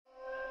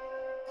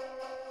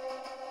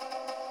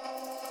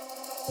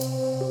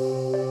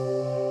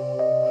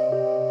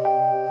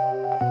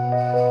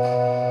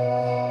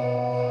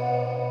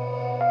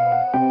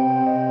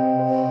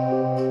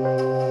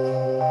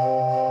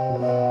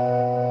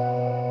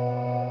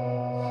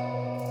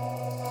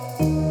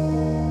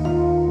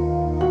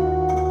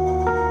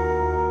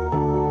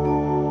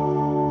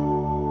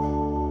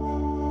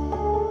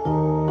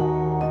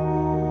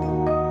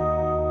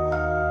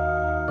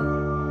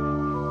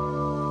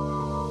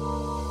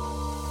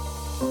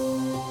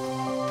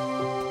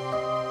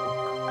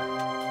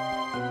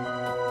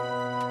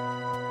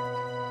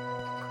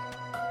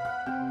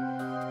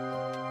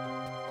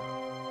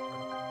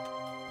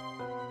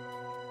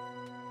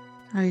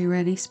Are you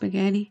ready,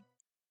 Spaghetti?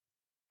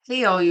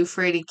 Hey, all you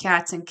fraidy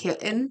cats and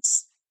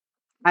kittens.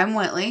 I'm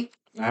Whitley,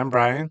 I'm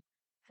Brian.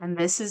 and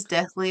this is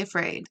Deathly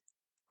Afraid.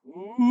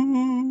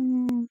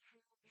 Ooh.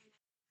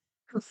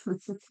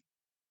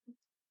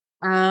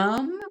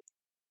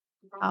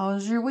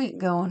 How's your week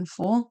going,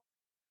 fool?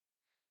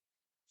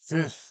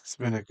 It's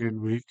been a good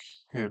week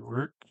at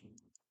work,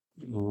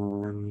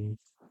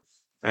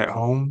 at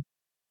home,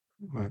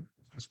 but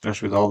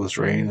especially with all this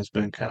rain. It's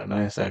been kind of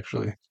nice,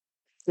 actually.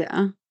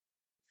 Yeah.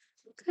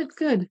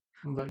 Good.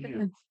 How about you?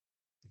 Good.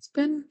 It's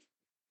been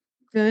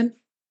good.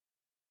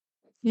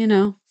 You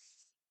know,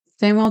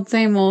 same old,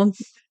 same old.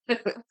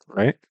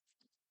 Right?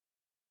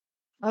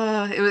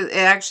 It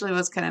actually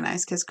was kind of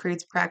nice because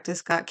Creed's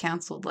practice got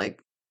canceled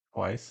like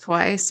Twice.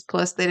 twice.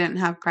 Plus, they didn't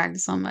have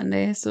practice on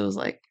Monday, so it was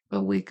like a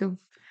week of.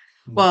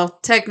 Well,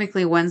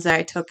 technically Wednesday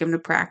I took him to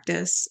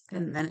practice,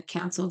 and then it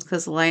canceled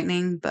because of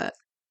lightning. But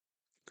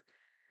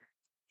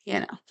you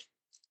know,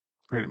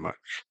 Pretty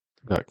much.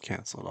 Got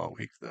canceled all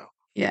week, though.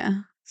 yeah.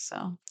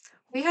 So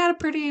we had a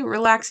pretty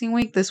relaxing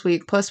week this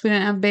week. Plus, we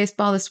didn't have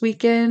baseball this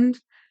weekend.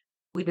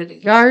 We did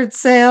a yard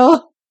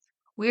sale.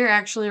 We are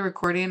actually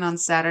recording on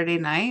Saturday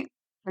night.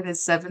 It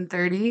is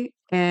 7:30,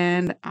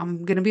 and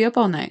I'm gonna be up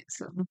all night.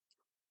 So,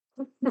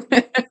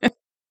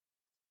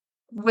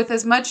 with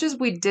as much as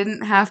we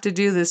didn't have to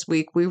do this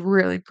week, we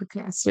really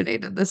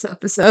procrastinated this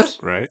episode.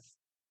 Right?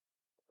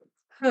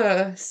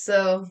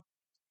 So,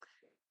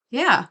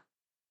 yeah.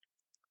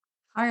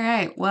 All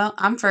right. Well,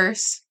 I'm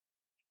first.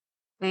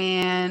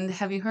 And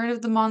have you heard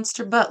of the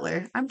monster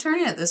Butler? I'm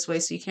turning it this way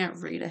so you can't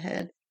read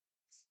ahead.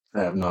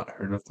 I have not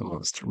heard of the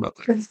monster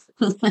Butler.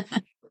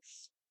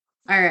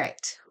 All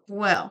right.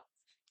 Well,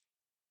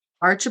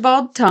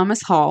 Archibald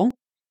Thomas Hall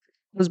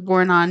was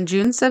born on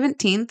June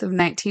 17th of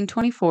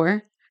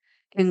 1924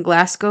 in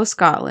Glasgow,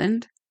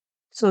 Scotland.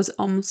 So it's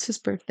almost his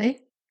birthday.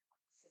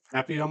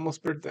 Happy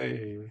almost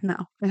birthday.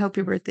 No, I hope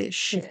your birthday is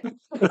shit.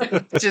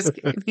 Just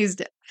kidding. He's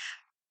dead.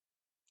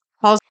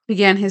 Hall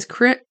began his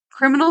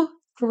criminal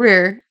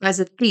career as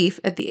a thief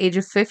at the age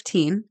of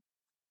 15.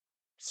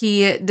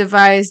 He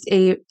devised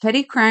a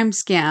petty crime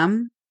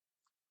scam,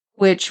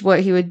 which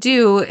what he would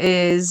do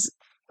is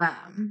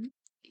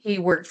he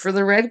worked for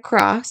the Red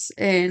Cross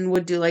and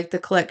would do like the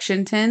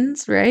collection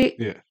tins, right?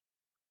 Yeah.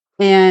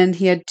 And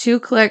he had 2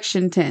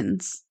 collection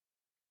tins.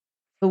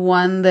 The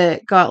one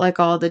that got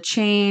like all the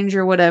change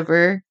or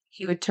whatever,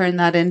 he would turn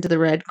that into the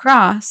Red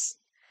Cross,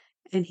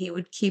 and he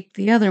would keep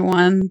the other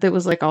one that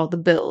was like all the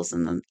bills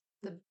and the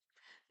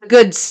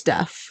good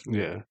stuff.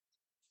 Yeah.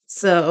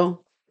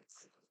 So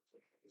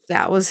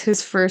that was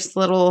his first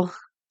little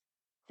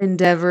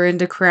endeavor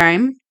into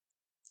crime.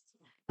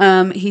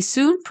 He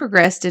soon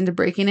progressed into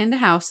breaking into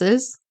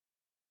houses.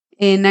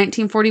 In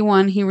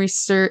 1941, he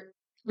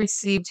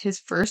received his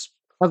first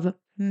of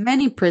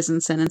many prison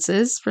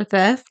sentences for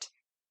theft.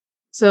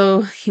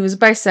 So he was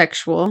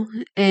bisexual,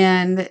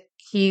 and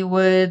he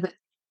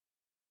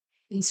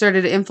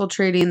started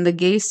infiltrating the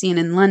gay scene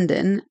in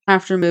London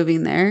after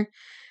moving there,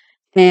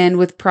 and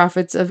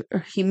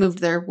he moved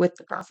there with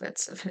the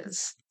profits of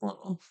his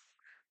little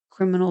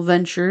criminal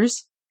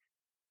ventures.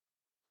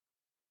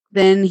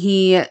 Then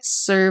he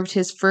served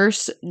his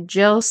first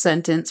jail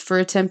sentence for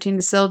attempting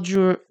to sell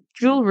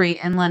jewelry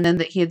in London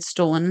that he had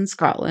stolen in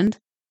Scotland.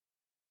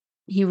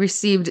 He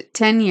received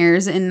 10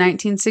 years in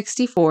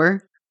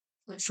 1964.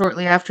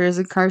 Shortly after his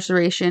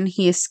incarceration,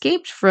 he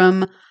escaped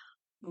from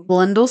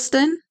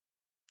Blundellston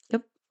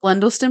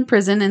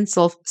prison in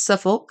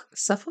Suffolk.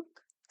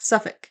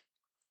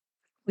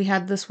 We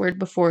had this word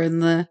before in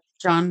the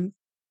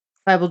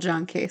Bible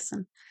John case,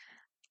 and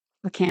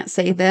I can't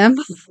say them.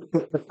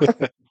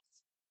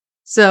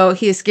 So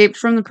he escaped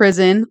from the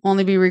prison,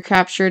 only be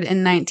recaptured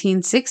in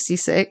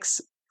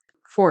 1966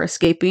 for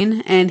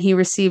escaping, and he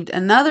received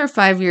another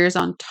 5 years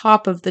on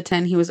top of the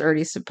 10 he was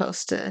already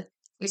supposed to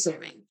be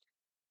serving.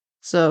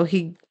 So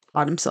he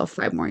bought himself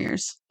 5 more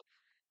years.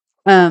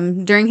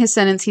 During his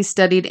sentence, he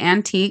studied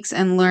antiques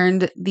and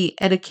learned the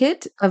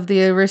etiquette of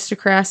the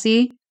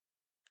aristocracy.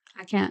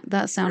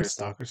 That sounds...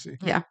 Aristocracy.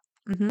 Yeah.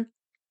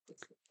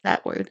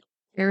 That word.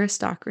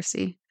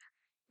 Aristocracy.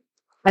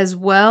 As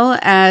well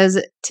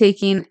as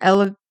taking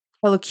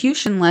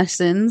elocution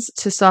lessons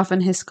to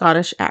soften his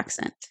Scottish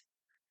accent.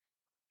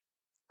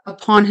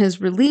 Upon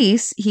his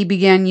release, he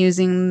began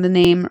using the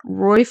name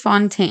Roy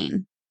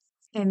Fontaine,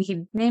 and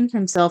he named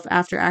himself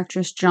after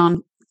actress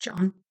John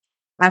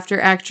after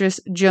actress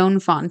Joan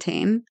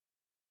Fontaine.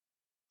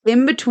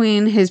 In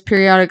between his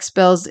periodic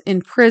spells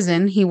in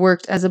prison, he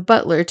worked as a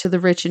butler to the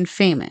rich and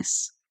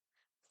famous.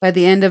 By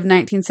the end of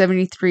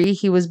 1973,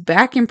 he was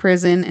back in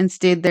prison and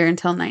stayed there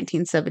until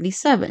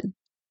 1977.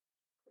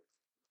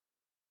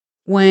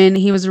 When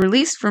he was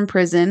released from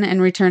prison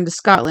and returned to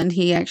Scotland,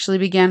 he actually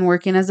began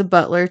working as a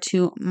butler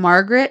to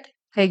Margaret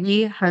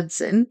Peggy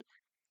Hudson,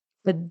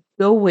 a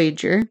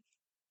dowager.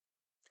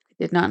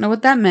 Did not know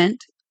what that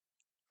meant.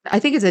 I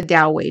think it's a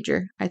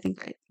dowager. I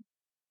think right.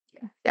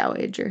 Yeah,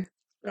 dowager.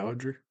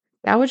 Dowager?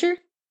 Dowager?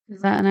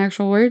 Is that an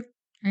actual word?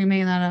 Are you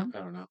making that up? I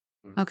don't know.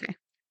 Okay.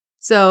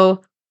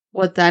 So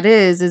what that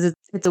is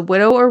it's a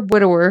widow or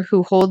widower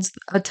who holds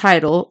a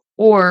title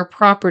or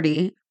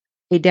property,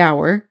 a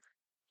dower,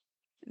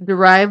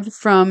 derived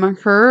from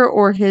her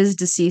or his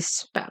deceased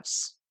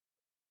spouse.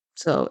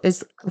 So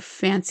it's a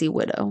fancy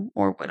widow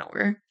or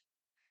widower.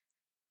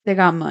 They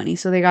got money,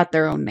 so they got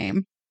their own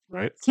name.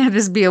 Right. Can't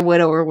just be a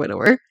widow or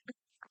widower.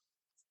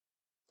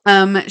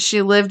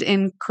 She lived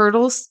in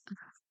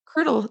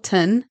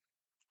Curdleton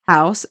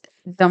House,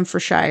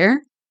 Dumfriesshire.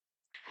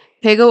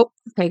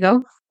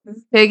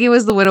 Peggy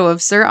was the widow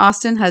of Sir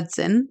Austin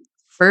Hudson,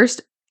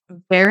 first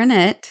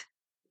Baronet,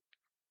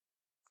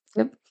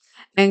 yep,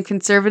 and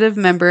Conservative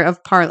Member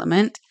of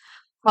Parliament.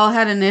 Paul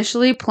had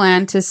initially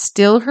planned to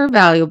steal her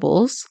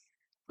valuables,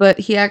 but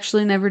he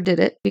actually never did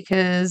it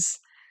because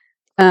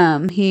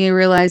he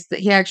realized that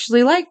he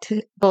actually liked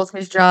both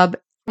his job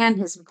and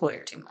his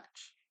employer too much.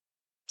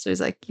 So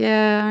he's like,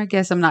 yeah, I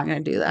guess I'm not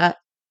going to do that.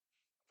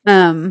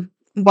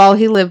 While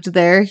he lived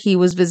there, he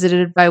was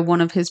visited by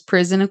one of his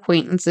prison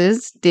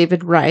acquaintances,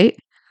 David Wright,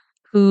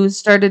 who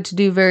started to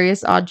do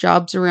various odd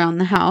jobs around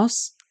the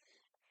house.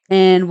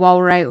 And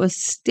while Wright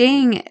was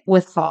staying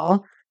with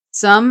Hall,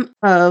 some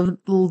of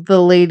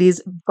the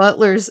lady's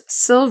butler's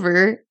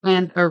silver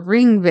and a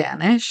ring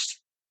vanished.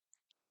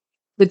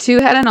 The two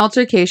had an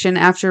altercation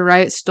after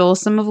Wright stole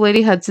some of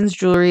Lady Hudson's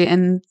jewelry,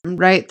 and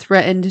Wright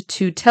threatened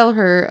to tell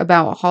her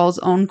about Hall's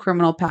own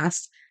criminal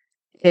past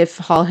if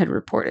Hall had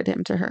reported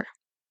him to her.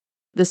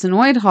 This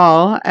annoyed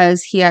Hall,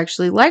 as he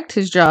actually liked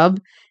his job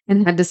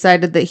and had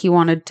decided that he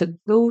wanted to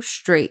go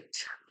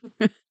straight.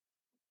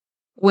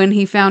 When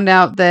he found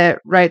out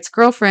that Wright's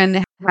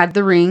girlfriend had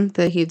the ring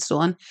that he had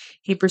stolen,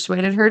 he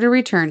persuaded her to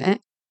return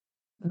it.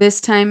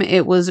 This time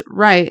it was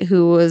Wright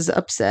who was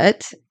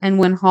upset, and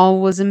when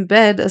Hall was in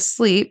bed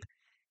asleep,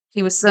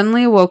 he was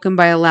suddenly awoken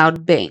by a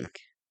loud bang.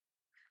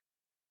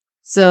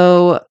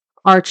 So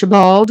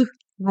Archibald,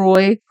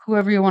 Roy,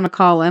 whoever you want to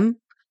call him,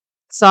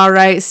 saw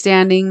Wright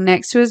standing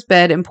next to his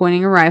bed and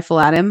pointing a rifle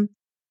at him.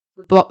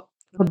 The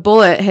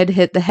bullet had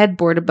hit the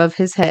headboard above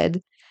his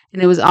head,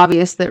 and it was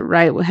obvious that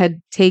Wright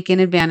had taken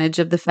advantage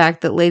of the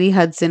fact that Lady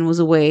Hudson was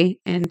away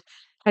and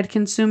had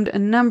consumed a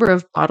number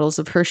of bottles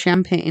of her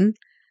champagne.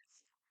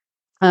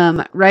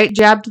 Wright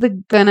jabbed the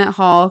gun at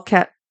Hall,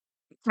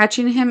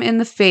 catching him in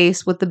the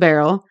face with the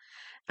barrel.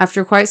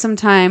 After quite some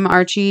time,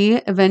 Archie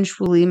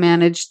eventually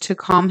managed to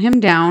calm him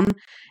down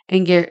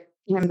and get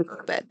him to go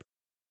to bed.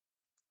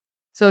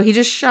 So he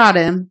just shot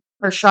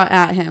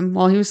at him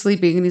while he was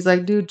sleeping, and he's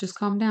like, dude, just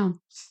calm down.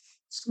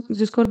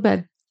 Just go to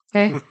bed,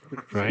 okay?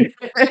 Right.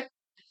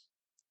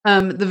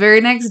 The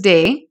very next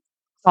day,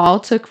 Paul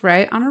took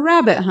Wright on a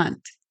rabbit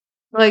hunt.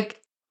 Like,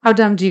 how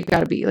dumb do you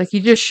gotta be? Like, you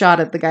just shot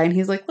at the guy, and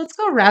he's like, let's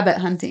go rabbit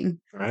hunting.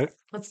 Right.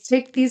 Let's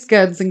take these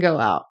guns and go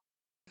out.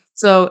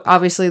 So,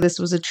 obviously, this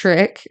was a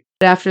trick.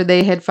 After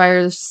they had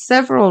fired at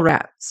several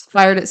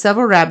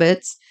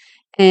rabbits,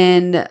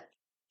 and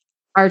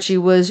Archie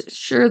was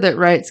sure that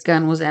Wright's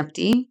gun was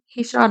empty,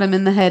 he shot him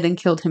in the head and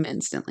killed him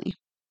instantly.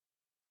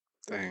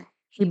 Dang.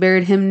 He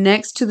buried him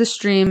next to the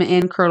stream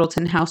in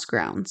Curdleton House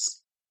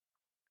grounds.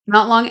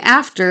 Not long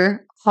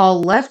after,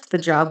 Hall left the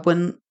job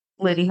when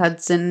Lady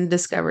Hudson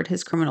discovered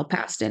his criminal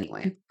past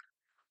anyway.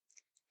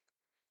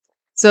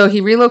 So he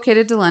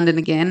relocated to London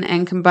again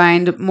and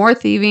combined more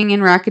thieving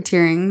and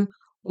racketeering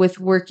with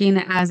working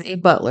as a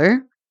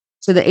butler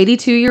to the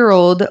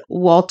 82-year-old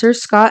Walter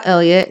Scott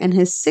Elliott and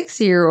his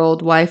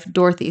 60-year-old wife,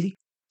 Dorothy.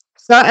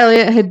 Scott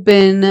Elliott had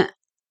been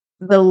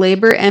the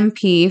Labour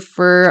MP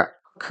for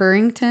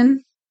Currington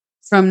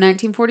from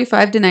 1945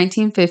 to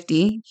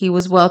 1950. He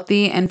was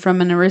wealthy and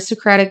from an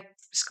aristocratic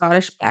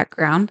Scottish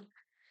background.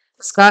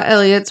 Scott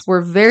Elliots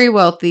were very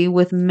wealthy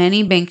with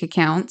many bank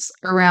accounts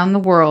around the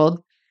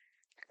world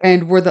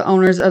and were the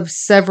owners of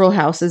several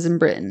houses in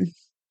Britain.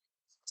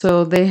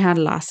 So they had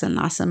lots and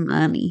lots of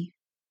money.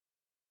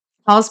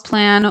 Paul's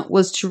plan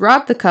was to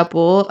rob the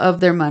couple of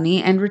their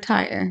money and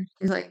retire.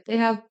 He's like, they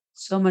have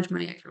so much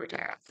money, I can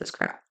retire off this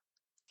crap.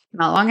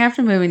 Not long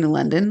after moving to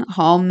London,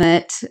 Hall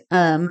met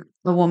a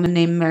woman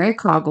named Mary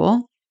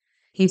Coggle.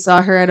 He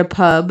saw her at a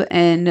pub,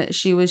 and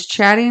she was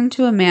chatting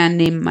to a man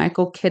named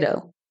Michael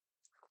Kiddo.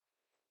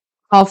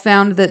 Hall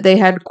found that they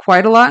had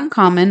quite a lot in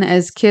common,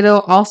 as Kiddo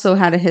also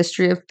had a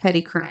history of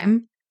petty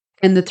crime,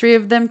 and the three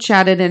of them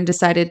chatted and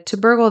decided to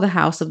burgle the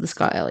house of the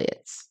Scott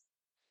Elliots.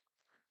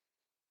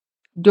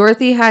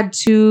 Dorothy had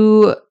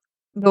to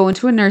go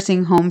into a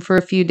nursing home for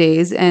a few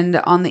days, and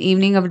on the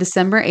evening of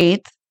December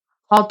 8th,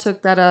 Hall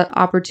took that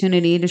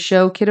opportunity to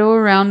show Kiddo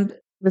around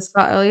the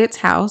Scott Elliott's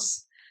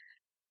house,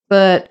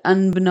 but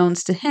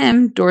unbeknownst to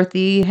him,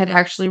 Dorothy had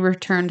actually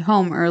returned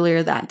home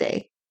earlier that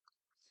day.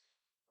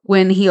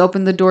 When he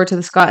opened the door to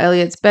the Scott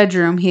Elliott's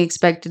bedroom, he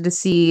expected to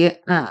see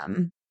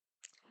the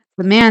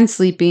man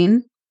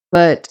sleeping,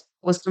 but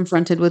was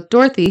confronted with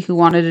Dorothy, who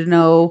wanted to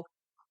know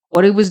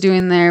what he was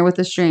doing there with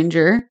a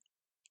stranger.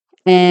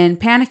 And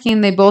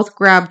panicking, they both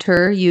grabbed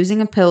her,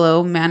 using a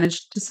pillow,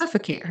 managed to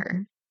suffocate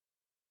her.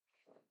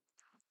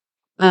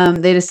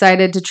 They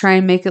decided to try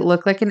and make it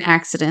look like an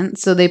accident,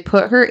 so they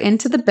put her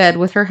into the bed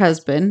with her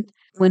husband.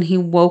 When he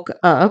woke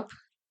up,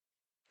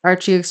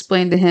 Archie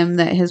explained to him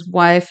that his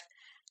wife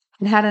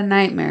had a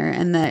nightmare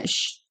and that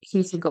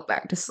he should go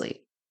back to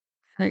sleep.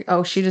 Like,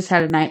 oh, she just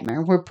had a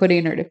nightmare. We're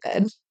putting her to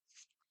bed.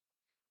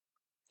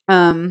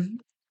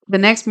 The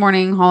next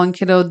morning, Hall and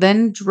Kiddo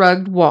then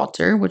drugged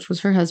Walter, which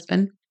was her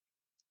husband,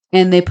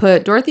 and they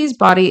put Dorothy's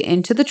body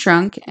into the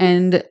trunk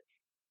and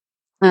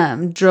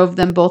drove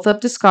them both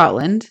up to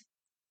Scotland.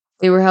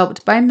 They were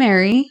helped by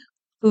Mary,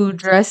 who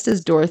dressed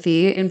as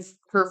Dorothy in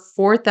her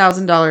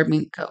 $4,000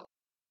 mink coat.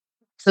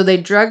 So they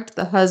drugged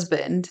the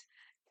husband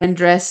and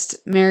dressed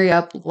Mary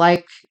up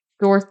like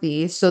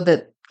Dorothy so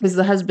that, because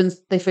the husband,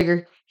 they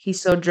figure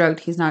he's so drugged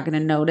he's not going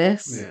to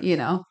notice,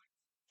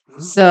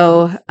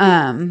 So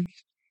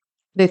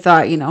they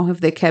thought, if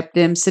they kept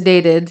him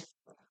sedated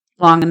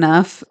long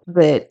enough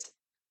that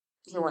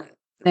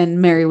then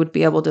Mary would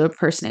be able to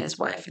impersonate his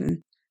wife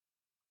and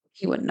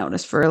he wouldn't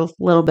notice for a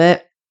little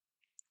bit.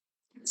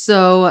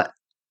 So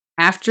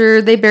after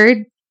they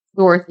buried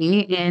Dorothy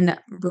in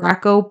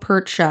Bracco,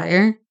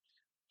 Perthshire,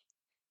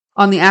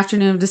 on the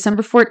afternoon of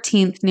December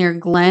 14th, near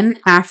Glen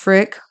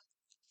Affric,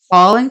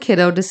 Hall and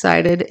Kiddo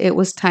decided it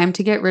was time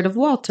to get rid of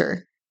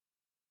Walter.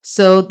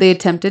 So they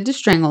attempted to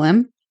strangle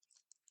him,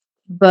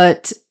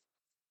 but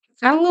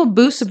got a little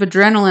boost of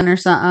adrenaline or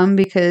something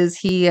because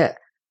he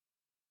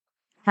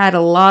had a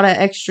lot of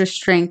extra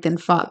strength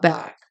and fought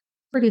back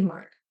pretty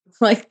hard.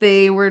 Like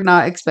they were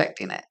not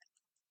expecting it.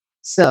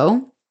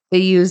 So they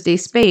used a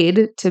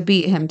spade to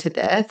beat him to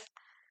death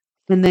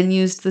and then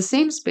used the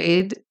same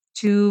spade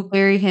to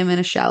bury him in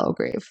a shallow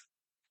grave.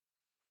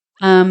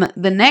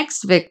 The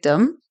next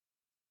victim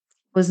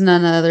was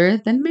none other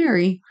than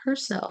Mary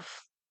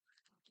herself.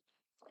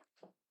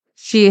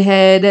 She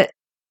had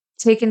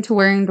taken to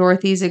wearing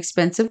Dorothy's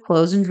expensive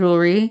clothes and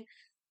jewelry,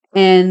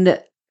 and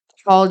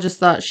Paul just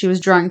thought she was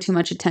drawing too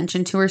much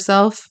attention to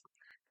herself,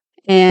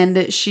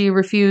 and she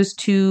refused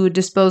to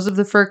dispose of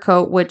the fur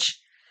coat, which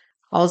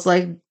Paul's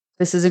like,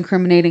 this is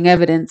incriminating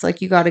evidence,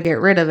 like, you got to get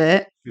rid of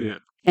it. Yeah.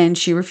 And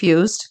she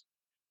refused.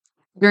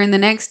 During the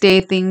next day,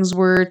 things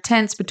were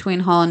tense between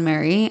Hall and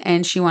Mary,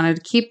 and she wanted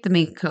to keep the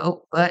mink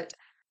coat, but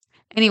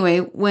anyway,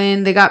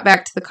 when they got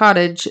back to the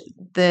cottage,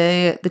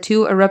 the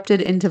two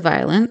erupted into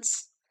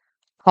violence.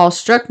 Hall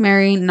struck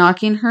Mary,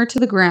 knocking her to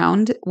the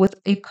ground with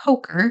a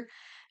poker,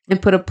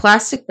 and put a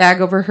plastic bag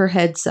over her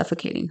head,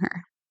 suffocating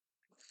her.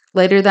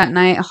 Later that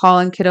night, Hall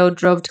and Kiddo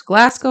drove to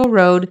Glasgow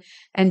Road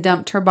and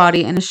dumped her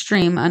body in a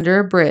stream under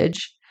a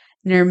bridge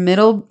near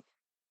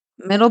Middleby,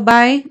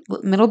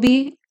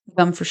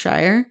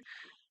 Dumfriesshire,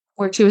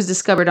 where she was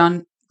discovered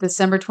on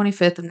December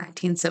 25th of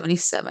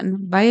 1977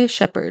 by a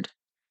shepherd.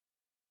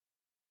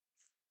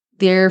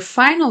 Their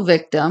final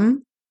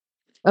victim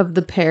of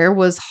the pair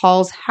was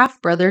Hall's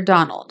half-brother,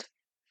 Donald.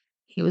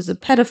 He was a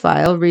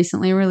pedophile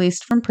recently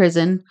released from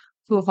prison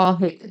who Hall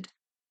hated,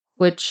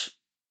 which,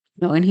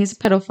 knowing he's a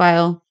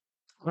pedophile,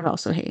 I would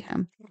also hate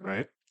him.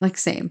 Right. Like,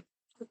 same.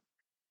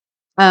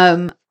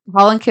 Hall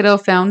and Kiddo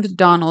found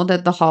Donald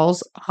at the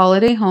Hall's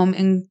holiday home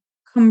in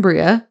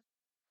Cumbria,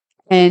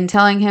 and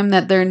telling him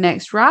that their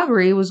next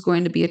robbery was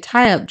going to be a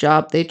tie-up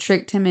job, they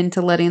tricked him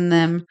into letting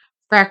them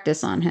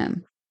practice on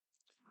him.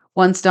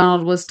 Once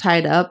Donald was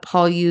tied up,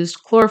 Hall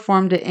used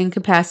chloroform to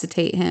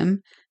incapacitate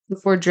him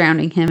before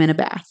drowning him in a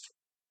bath.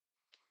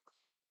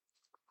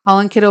 Hall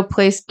and Kiddo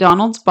placed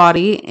Donald's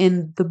body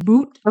in the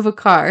boot of a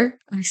car,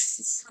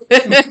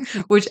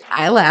 which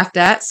I laughed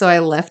at, so I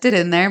left it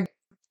in there.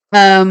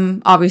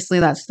 Obviously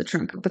that's the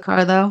trunk of the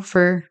car, though,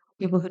 for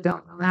people who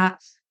don't know that.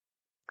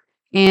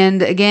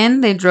 And again,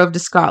 they drove to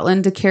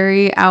Scotland to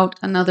carry out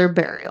another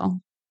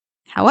burial.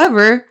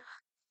 However,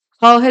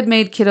 Hall had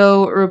made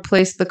Kiddo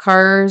replace the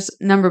car's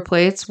number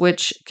plates,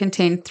 which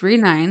contained 3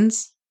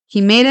 9s.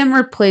 He made him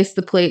replace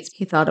the plates.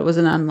 He thought it was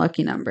an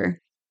unlucky number.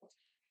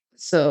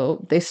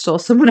 So they stole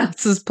someone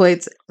else's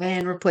plates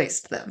and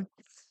replaced them.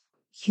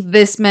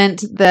 This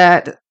meant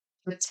that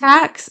the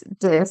tax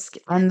disc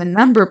and the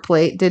number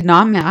plate did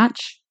not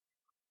match.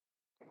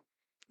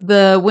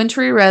 The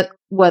wintry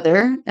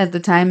weather at the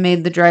time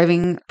made the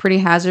driving pretty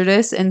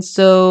hazardous, and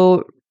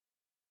so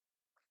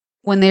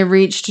when they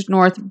reached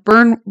North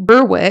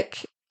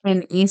Berwick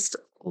in East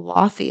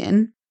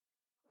Lothian,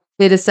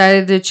 they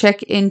decided to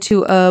check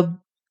into a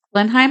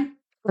Blenheim?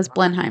 That's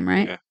Blenheim,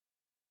 right? Yeah.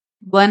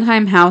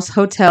 Blenheim House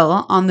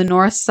Hotel on the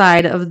north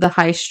side of the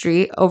high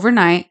street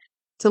overnight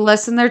to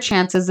lessen their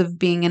chances of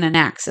being in an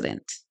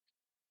accident.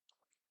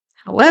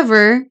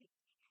 However,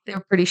 they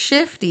were pretty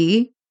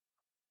shifty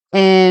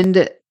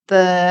And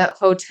the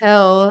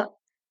hotelier,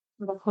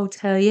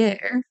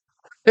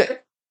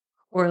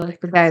 or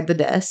like the guy at the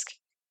desk,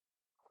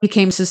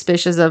 became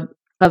suspicious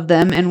of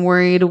them and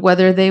worried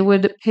whether they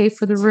would pay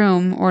for the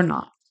room or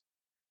not.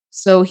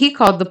 So he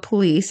called the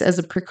police as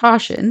a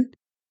precaution.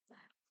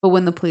 But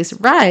when the police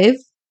arrived,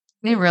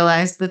 they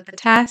realized that the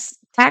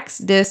tax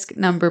disc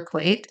number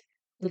plate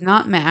did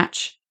not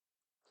match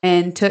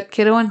and took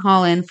Kiddo and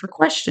Hall in for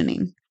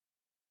questioning.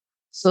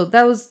 So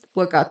that was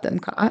what got them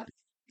caught.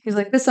 He's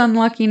like, this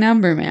unlucky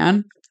number,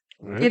 man.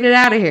 Get it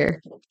out of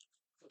here.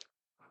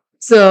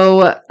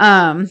 So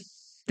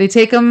they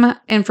take him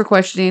in for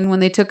questioning. When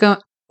they took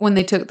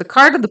the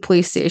car to the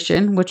police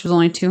station, which was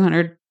only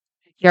 200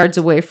 yards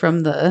away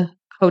from the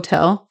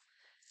hotel,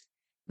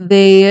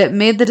 they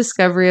made the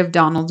discovery of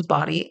Donald's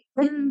body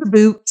in the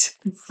boot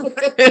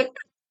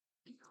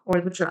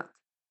or the trunk.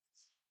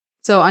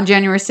 So on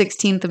January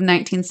 16th of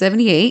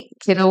 1978,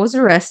 Kiddo was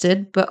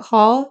arrested, but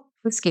Hall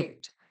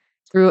escaped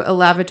through a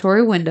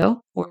lavatory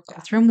window or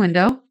bathroom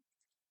window.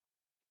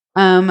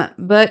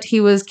 But he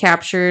was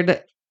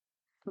captured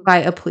by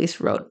a police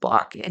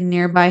roadblock in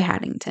nearby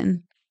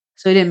Haddington.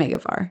 So he didn't make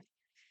it far.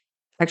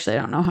 Actually,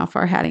 I don't know how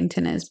far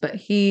Haddington is, but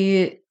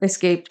he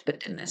escaped but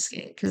didn't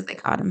escape because they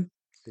caught him.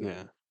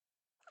 Yeah.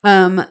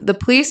 The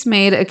police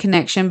made a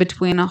connection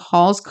between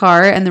Hall's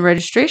car and the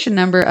registration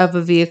number of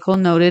a vehicle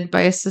noted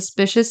by a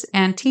suspicious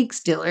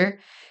antiques dealer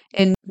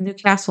in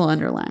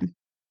Newcastle-under-Lyme.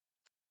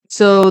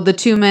 So the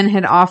two men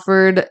had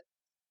offered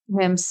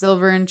him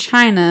silver and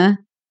china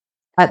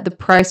at the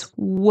price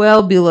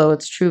well below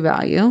its true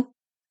value.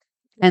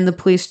 And the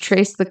police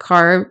traced the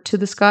car to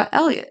the Scott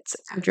Elliott's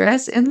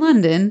address in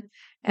London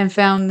and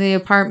found the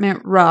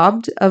apartment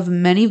robbed of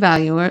many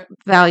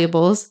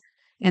valuables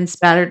and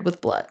spattered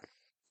with blood.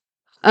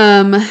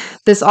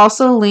 This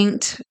also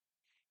linked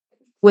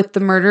with the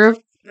murder of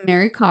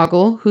Mary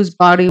Coggle, whose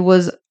body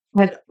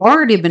had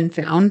already been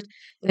found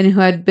and who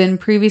had been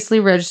previously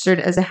registered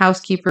as a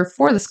housekeeper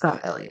for the Scott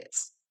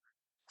Elliots.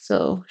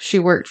 So she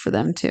worked for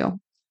them too.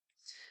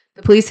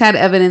 The police had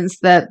evidence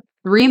that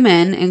 3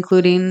 men,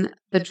 including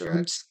the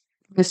drugged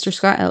Mr.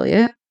 Scott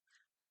Elliott.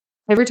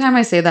 Every time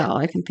I say that, all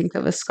I can think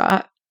of is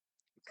Scott,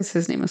 because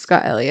his name was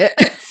Scott Elliott.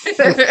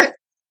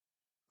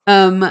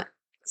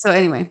 So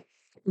anyway,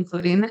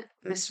 including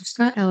Mr.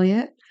 Scott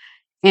Elliott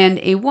and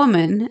a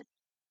woman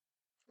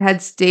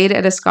had stayed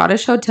at a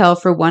Scottish hotel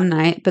for one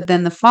night, but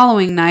then the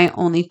following night,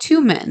 only 2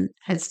 men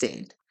had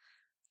stayed.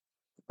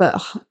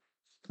 But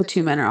the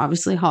 2 men are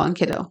obviously Hall and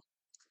Kiddo.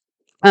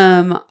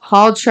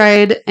 Hall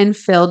tried and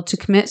failed to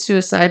commit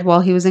suicide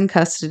while he was in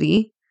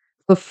custody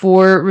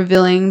before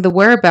revealing the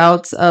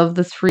whereabouts of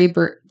the 3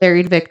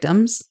 buried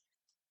victims.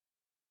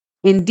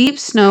 In deep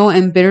snow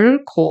and bitter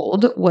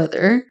cold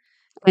weather,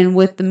 and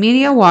with the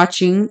media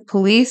watching,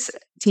 police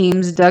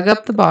teams dug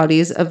up the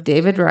bodies of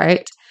David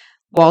Wright,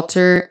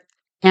 Walter,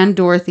 and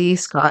Dorothy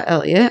Scott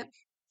Elliott.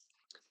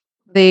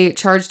 They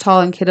charged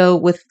Hall and Kiddo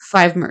with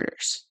 5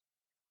 murders.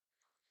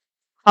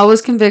 Hall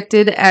was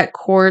convicted at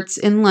courts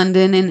in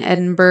London and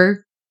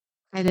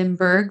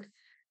Edinburgh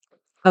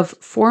of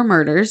 4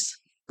 murders.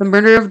 The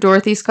murder of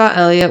Dorothy Scott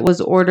Elliott was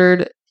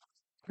ordered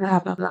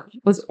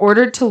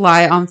to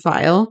lie on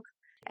file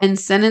and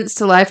sentenced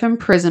to life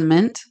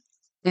imprisonment.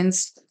 In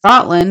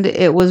Scotland,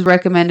 it was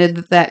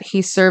recommended that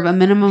he serve a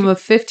minimum of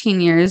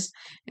 15 years,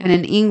 and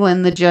in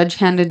England, the judge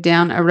handed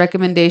down a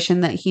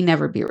recommendation that he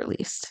never be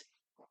released.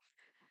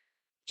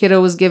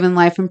 Kiddo was given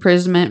life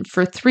imprisonment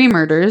for 3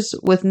 murders,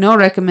 with no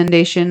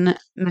recommendation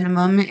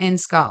minimum in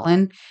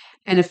Scotland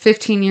and a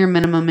 15-year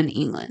minimum in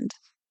England.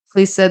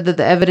 Police said that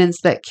the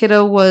evidence that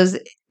Kiddo was,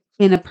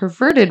 in a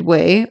perverted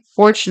way,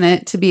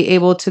 fortunate to be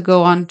able to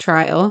go on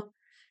trial,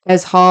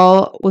 as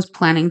Hall was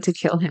planning to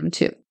kill him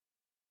too.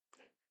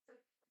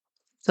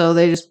 So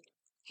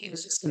he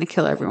was just going to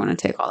kill everyone and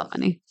take all the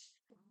money.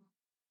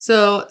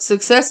 So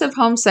successive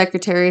Home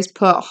Secretaries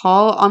put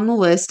Hall on the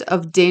list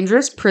of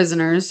dangerous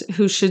prisoners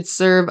who should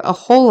serve a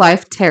whole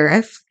life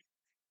tariff.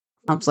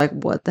 I was like,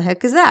 what the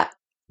heck is that?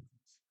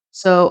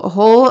 So a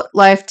whole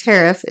life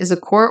tariff is a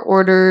court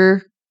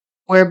order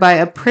whereby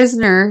a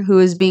prisoner who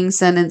is being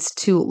sentenced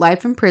to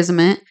life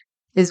imprisonment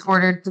is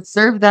ordered to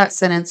serve that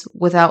sentence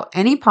without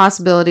any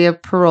possibility of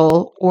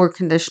parole or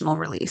conditional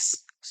release.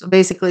 So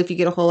basically, if you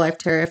get a whole life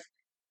tariff,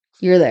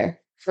 you're there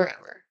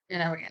forever. You're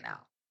never getting out.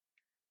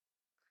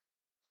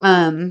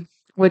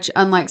 Which,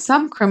 unlike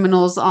some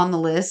criminals on the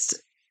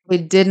list,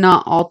 it did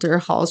not alter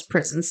Hall's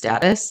prison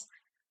status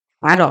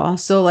at all.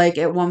 So, like,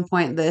 at one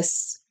point,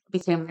 this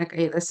became like,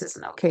 hey, this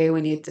isn't okay.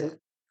 We need to,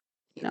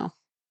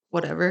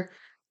 whatever.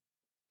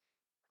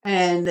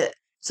 And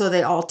so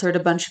they altered a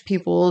bunch of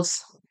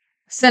people's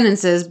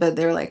sentences, but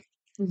they're like,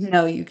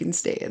 no, you can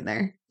stay in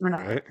there. We're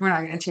not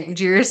going to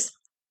change yours.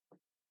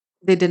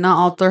 They did not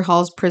alter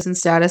Hall's prison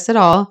status at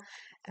all,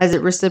 as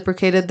it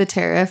reciprocated the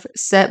tariff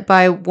set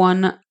by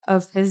one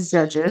of his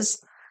judges.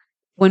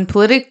 When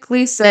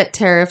politically set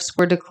tariffs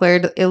were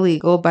declared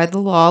illegal by the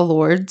law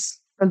lords,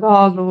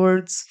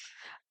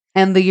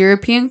 and the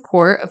European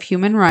Court of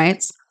Human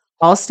Rights,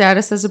 Hall's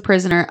status as a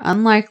prisoner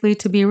unlikely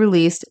to be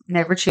released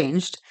never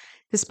changed,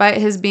 despite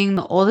his being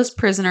the oldest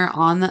prisoner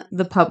on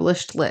the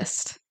published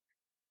list.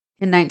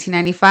 In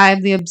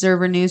 1995, the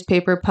Observer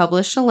newspaper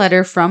published a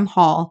letter from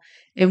Hall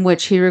in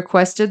which he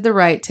requested the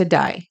right to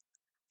die.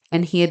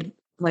 And he had,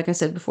 like I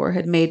said before,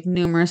 had made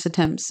numerous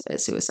attempts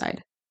at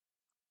suicide.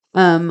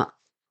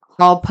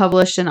 Hall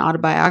published an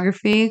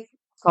autobiography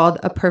called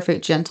A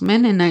Perfect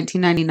Gentleman in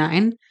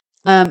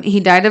 1999. He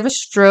died of a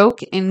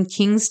stroke in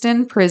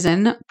Kingston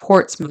Prison,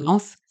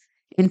 Portsmouth,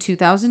 in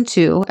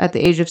 2002 at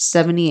the age of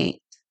 78.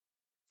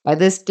 By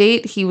this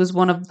date, he was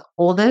one of the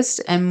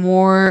oldest of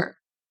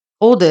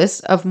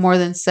more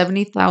than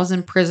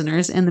 70,000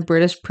 prisoners in the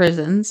British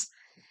prisons,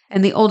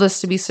 and the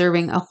oldest to be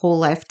serving a whole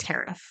life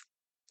tariff.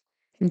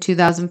 In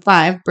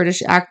 2005,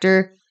 British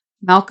actor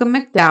Malcolm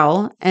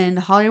McDowell and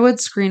Hollywood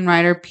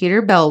screenwriter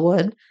Peter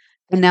Bellwood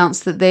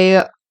announced that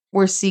they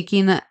were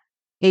seeking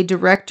a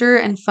director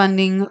and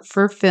funding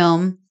for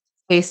film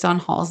based on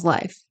Hall's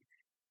life.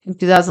 In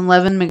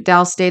 2011,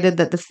 McDowell stated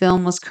that the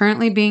film was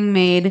currently being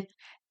made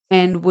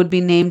and would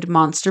be named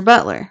Monster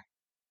Butler.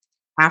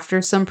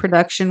 After some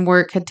production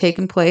work had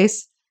taken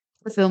place,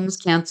 the film was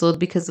canceled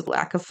because of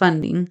lack of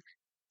funding,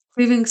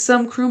 leaving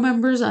some crew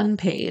members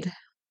unpaid.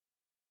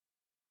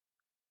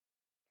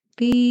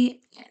 The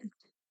end.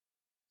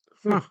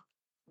 Huh.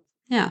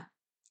 Yeah.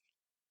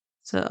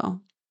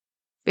 So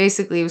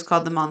basically, he was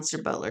called the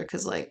Monster Butler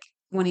because, like,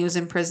 when he was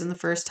in prison the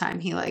first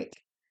time, he like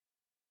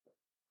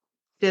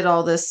did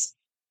all this.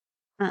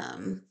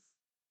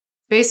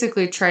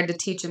 Basically, tried to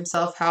teach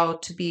himself how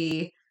to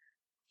be,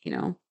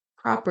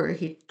 proper.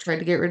 He tried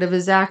to get rid of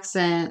his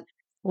accent,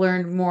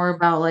 learned more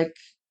about like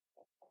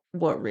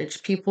what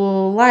rich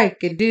people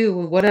like and do,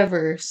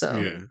 whatever.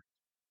 So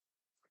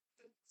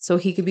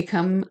he could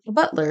become a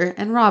butler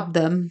and rob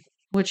them,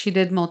 which he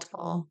did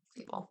multiple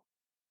people.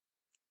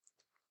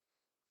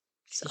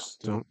 So,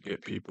 Just don't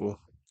get people.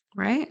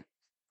 right?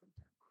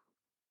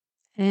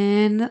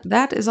 And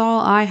that is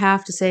all I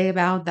have to say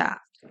about that.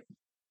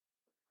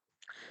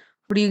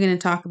 What are you going to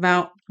talk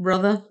about,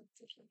 brother?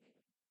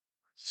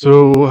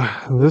 So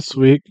this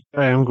week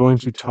I am going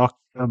to talk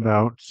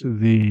about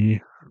the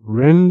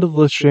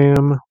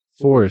Rendlesham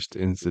Forest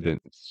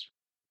incidents.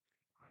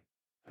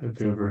 Have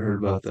you ever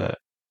heard about that?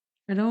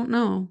 I don't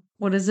know.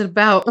 What is it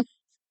about?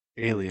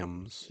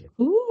 Aliens.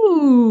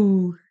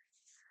 Ooh.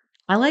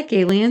 I like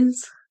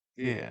aliens.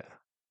 Yeah.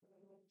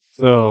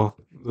 So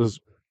this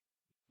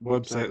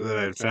website that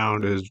I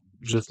found is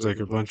just like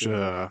a bunch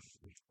of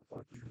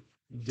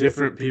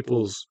different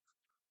people's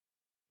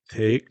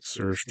takes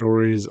or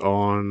stories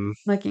on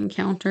Like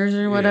encounters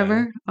or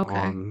whatever? Okay.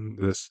 on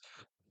this.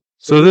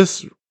 So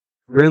this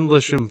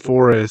Rendlesham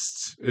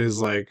Forest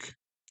is like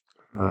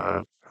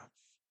I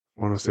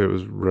want to say it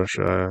was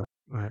Russia.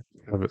 I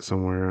have it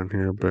somewhere on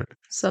here, but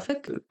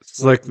Suffolk?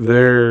 it's like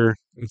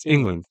it's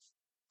England.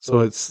 So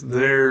it's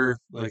their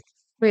like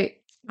Wait,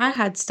 I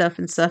had stuff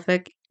in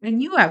Suffolk,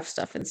 and you have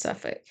stuff in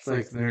Suffolk. it's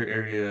like their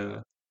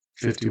area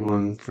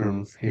 51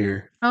 from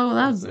here. Oh,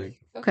 It's that's like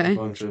a okay.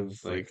 bunch of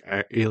like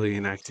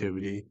alien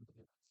activity.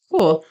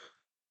 Cool.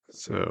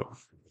 So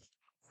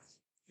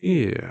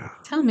yeah.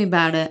 Tell me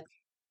about it.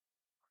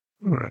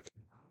 All right.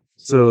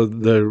 So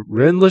the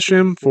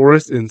Rendlesham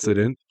Forest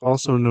incident,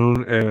 also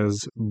known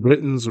as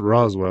Britain's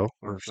Roswell,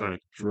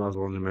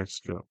 Roswell, New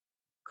Mexico.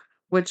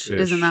 Which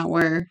isn't that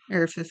where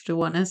Area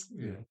 51 is?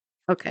 Yeah.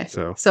 Okay.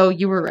 So So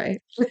you were right.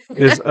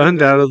 is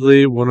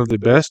undoubtedly one of the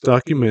best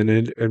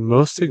documented and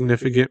most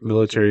significant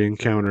military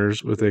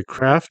encounters with a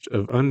craft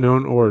of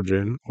unknown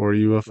origin, or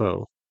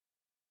UFO.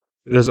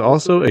 It is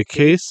also a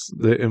case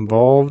that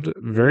involved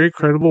very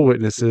credible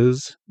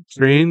witnesses,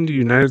 trained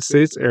United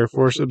States Air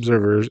Force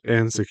observers,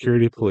 and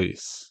security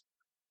police.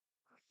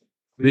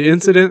 The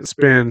incident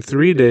spanned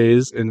 3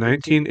 days in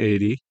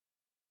 1980.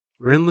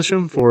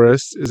 Rendlesham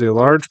Forest is a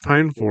large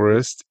pine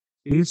forest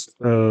east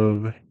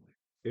of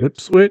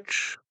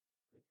Ipswich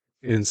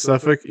in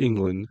Suffolk,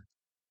 England.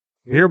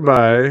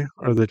 Nearby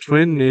are the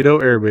twin NATO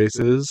air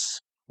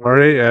bases,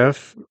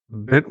 RAF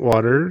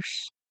Bentwaters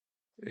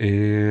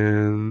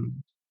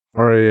and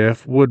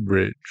RAF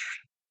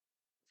Woodbridge.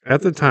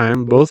 At the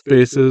time, both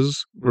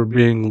bases were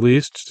being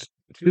leased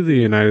to the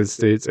United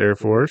States Air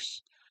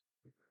Force.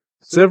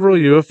 Several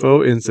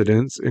UFO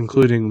incidents,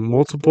 including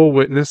multiple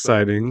witness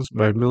sightings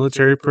by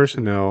military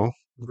personnel,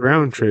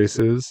 ground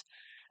traces,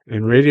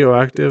 and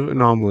radioactive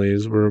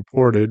anomalies, were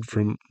reported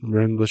from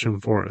Rendlesham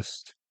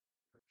Forest.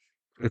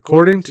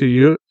 According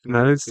to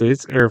United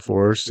States Air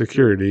Force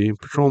security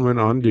patrolmen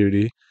on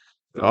duty,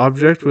 the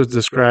object was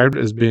described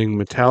as being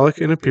metallic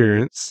in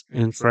appearance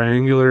and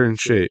triangular in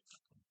shape,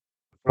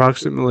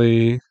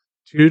 approximately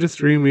 2 to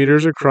 3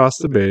 meters across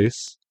the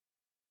base.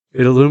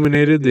 It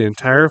illuminated the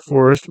entire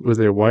forest with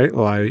a white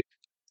light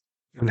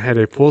and had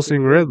a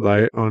pulsing red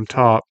light on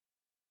top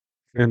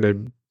and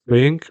a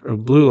bank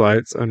of blue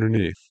lights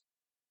underneath.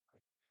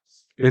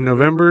 In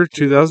November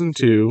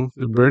 2002,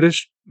 the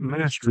British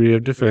Ministry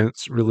of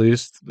Defense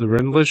released the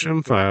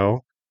Rendlesham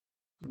File,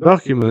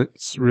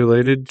 documents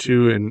related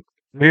to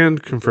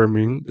and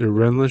confirming the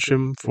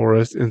Rendlesham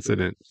Forest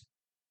incident.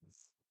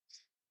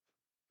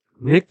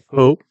 Nick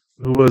Pope,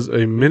 who was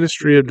a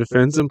Ministry of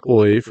Defense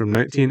employee from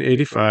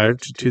 1985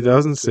 to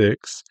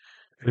 2006,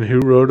 and who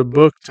wrote a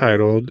book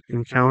titled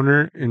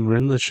Encounter in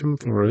Rendlesham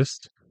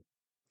Forest,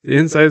 the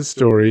inside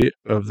story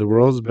of the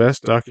world's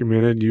best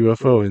documented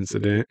UFO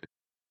incident,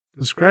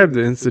 described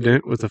the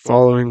incident with the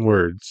following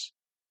words.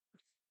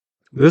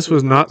 This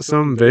was not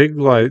some vague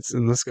lights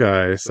in the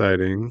sky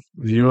sighting.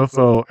 The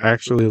UFO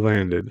actually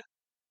landed.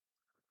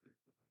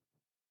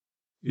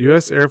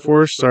 U.S. Air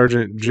Force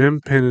Sergeant Jim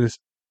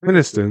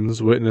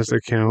Peniston's witness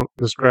account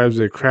describes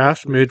a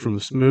craft made from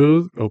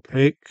smooth,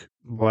 opaque,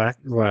 black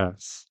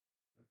glass.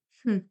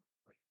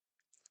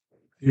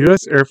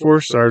 U.S. Air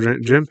Force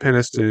Sergeant Jim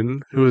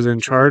Peniston, who was in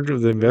charge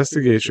of the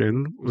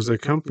investigation, was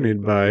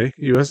accompanied by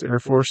U.S. Air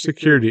Force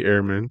Security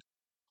Airman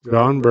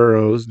John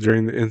Burroughs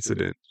during the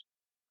incident.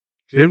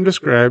 Jim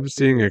described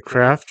seeing a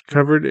craft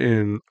covered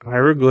in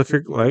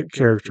hieroglyphic-like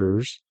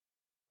characters.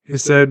 He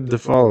said the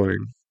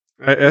following.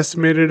 I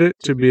estimated it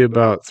to be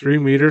about 3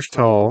 meters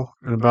tall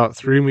and about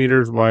 3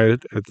 meters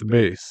wide at the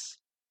base.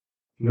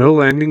 No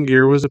landing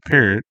gear was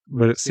apparent,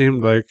 but it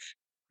seemed like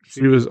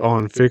she was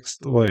on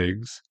fixed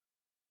legs.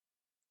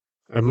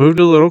 I moved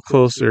a little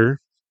closer.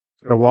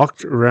 I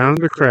walked around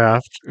the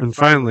craft, and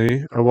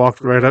finally, I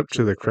walked right up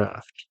to the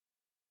craft.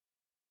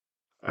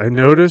 I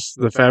noticed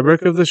the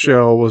fabric of the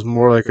shell was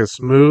more like a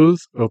smooth,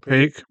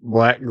 opaque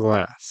black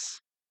glass.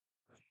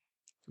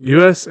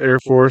 U.S. Air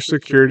Force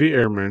Security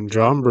Airman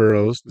John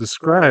Burroughs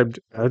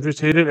described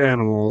agitated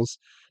animals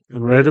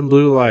and red and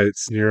blue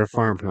lights near a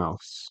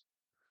farmhouse.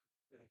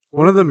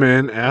 One of the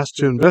men asked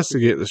to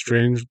investigate the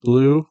strange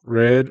blue,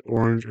 red,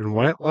 orange, and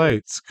white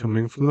lights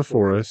coming from the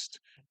forest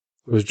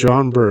was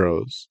John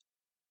Burroughs.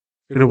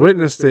 In a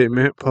witness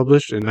statement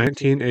published in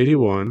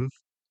 1981,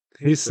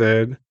 he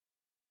said,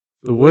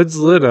 the woods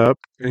lit up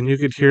and you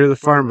could hear the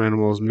farm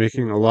animals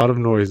making a lot of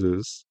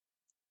noises.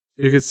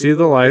 You could see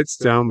the lights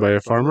down by a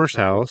farmer's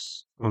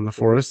house on the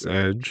forest's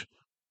edge.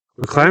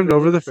 We climbed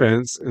over the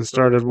fence and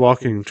started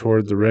walking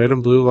toward the red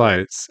and blue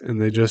lights,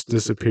 and they just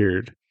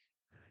disappeared.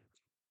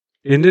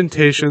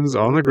 Indentations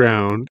on the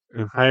ground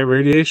and high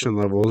radiation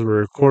levels were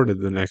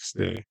recorded the next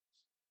day.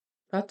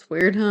 That's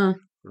weird, huh?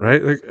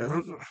 Right? Like, I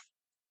don't know.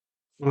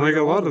 Like,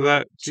 a lot of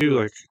that, too,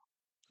 like,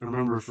 I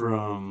remember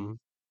from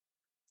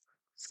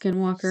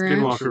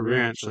Skinwalker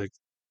Ranch, like,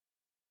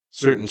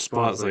 certain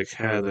spots, like,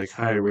 had, like,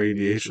 high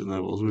radiation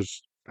levels,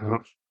 which I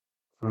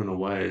don't know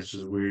why, it's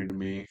just weird to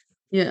me.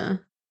 Yeah.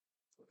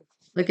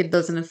 Like it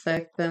doesn't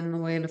affect them the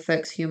way it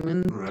affects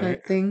human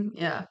type thing.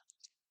 Yeah.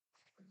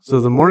 So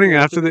the morning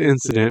after the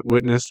incident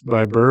witnessed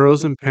by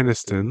Burroughs and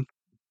Peniston,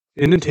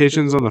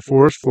 indentations on the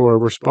forest floor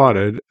were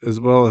spotted, as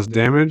well as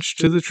damage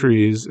to the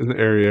trees in the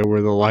area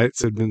where the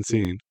lights had been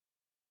seen.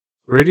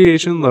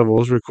 Radiation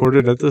levels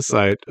recorded at the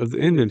site of the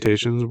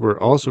indentations were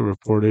also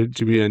reported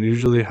to be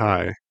unusually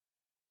high.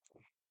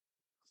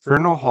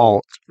 Colonel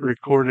Halt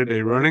recorded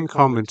a running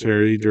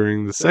commentary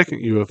during the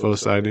second UFO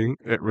sighting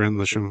at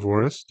Rendlesham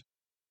Forest.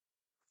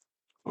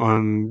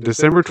 On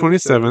December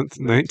 27,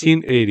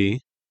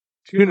 1980,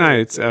 2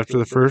 nights after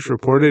the first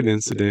reported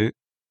incident,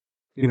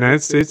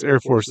 United States Air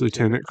Force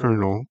Lieutenant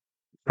Colonel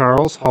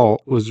Charles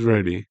Halt was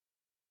ready.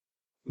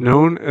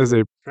 Known as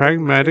a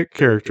pragmatic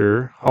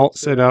character, Halt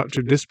set out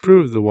to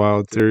disprove the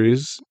wild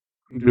theories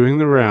doing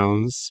the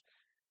rounds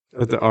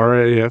at the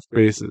RAF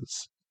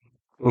bases.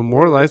 When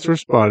more lights were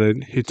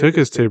spotted, he took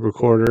his tape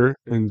recorder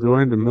and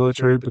joined a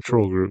military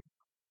patrol group.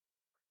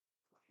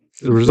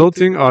 The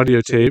resulting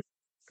audio tape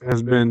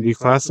has been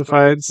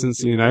declassified since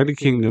the United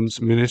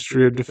Kingdom's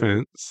Ministry of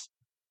Defense.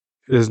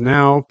 It is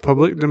now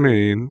public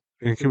domain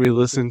and can be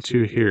listened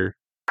to here.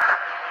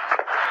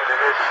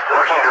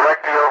 Looking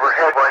directly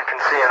overhead, one can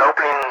see an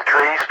opening in the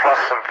trees plus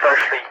some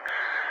freshly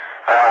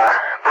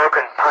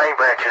broken pine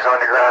branches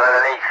on the ground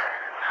underneath.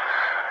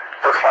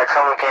 Looks like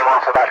someone came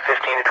off about 15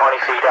 to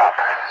 20 feet up.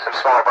 Some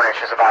small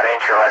branches about an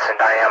inch or less in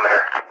diameter.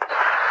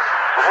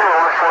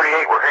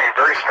 148, we're hearing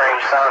very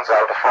strange sounds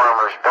out of the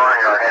farmer's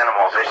barnyard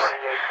animals. It's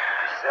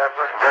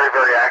very,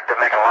 very active,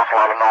 making an awful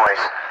lot of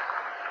noise.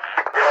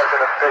 There's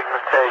a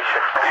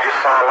pigmentation. You just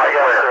saw a light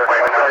where?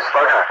 Wait,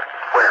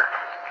 where?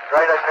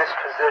 Right in this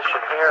position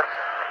here,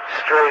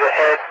 straight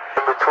ahead,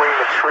 in between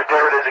the tree.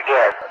 There it is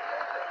again.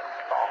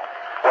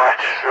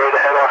 Watch, straight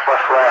ahead off my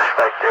flash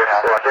right there.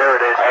 So there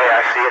it is. Hey,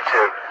 I see it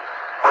too.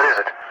 What is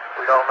it?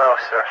 We don't know,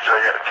 sir. So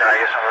can I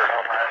get some of it?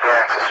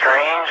 Yeah, it's a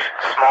strange,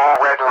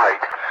 small red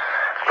light.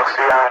 Looks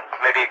to be out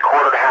maybe a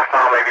quarter to half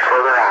mile, maybe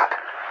further out.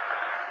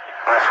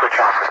 I'm going to switch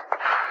off.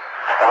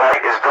 The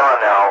light is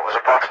gone now. It was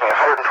approximately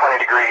 120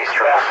 degrees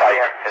from the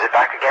site. Is it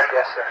back again?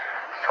 Yes, sir.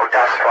 Oh,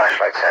 that's the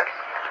flashlight's in.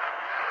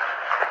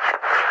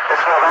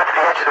 Let's move out to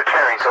the edge of the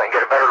clearing so I can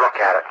get a better look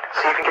at it.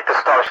 See if you can get the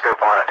star scope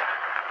on it.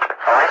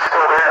 The light's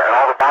still there, and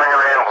all the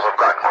barnyard animals have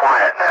gotten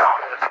quiet now.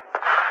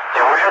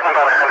 Yeah, we're heading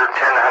about 110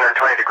 to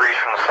 120 degrees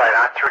from the site,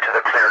 out through to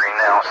the clearing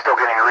now. Still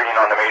getting a reading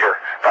on the meter.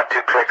 About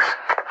 2 clicks.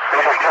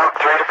 Maybe count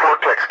 3 to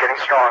 4 clicks, getting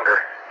stronger.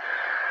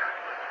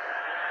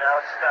 Now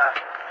it's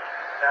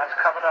now it's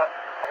coming up.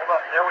 Hold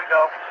up, there we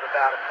go.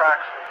 About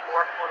approximately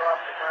 4 foot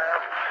off the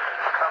ground.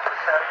 Compass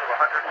heading of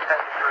 110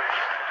 degrees.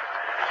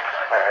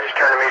 I just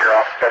turned the meter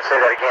off. Gotta say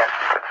that again.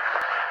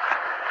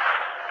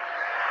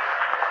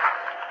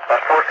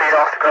 About 4 feet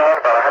off the ground,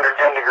 about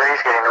 110 degrees,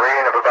 getting a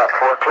reading of about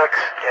 4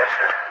 clicks. Yes,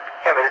 sir.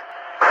 Yeah, but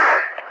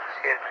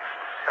excuse me.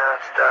 No,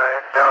 it's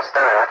dying. No, it's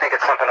dying. I think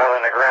it's something other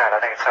than the ground. I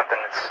think it's something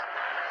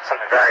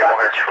variable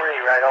here. Tree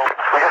right over.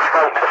 We just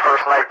frightened the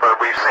first night bird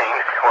we've seen.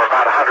 We're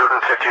about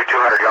 150 or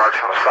 200 yards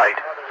from the site.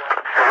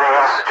 Everything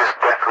else is just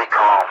deathly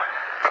calm.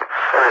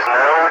 There is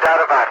no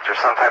doubt about it.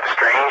 There's some type of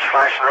strange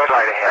flashing red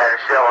light ahead.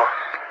 It's yellow.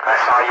 I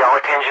saw a yellow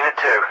tinge in it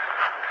too.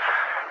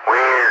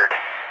 Weird.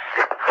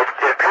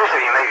 It appears to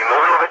be maybe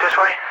moving a little bit this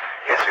way.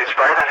 It's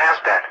brighter than it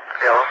has been.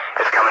 Yellow.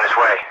 It's coming this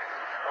way.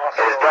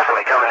 It is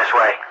definitely coming this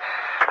way.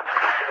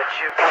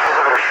 Pieces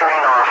of it are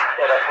shooting off.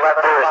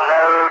 There is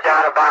no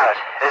doubt about it.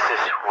 This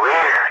is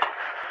weird.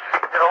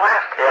 To the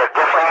left. Yeah,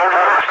 definitely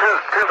moving to the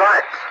left. Two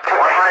lights.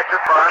 One light to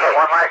the front, okay.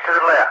 One light to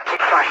the left. Keep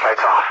the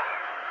flashlights off.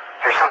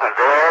 There's something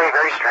very,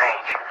 very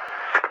strange.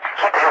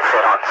 Keep the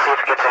headset on. See if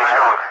it gets any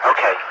stronger.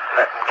 Okay.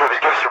 Give us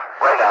a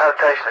rundown.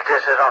 Notation that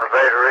this is on a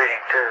beta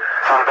reading, too.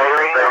 It's on a beta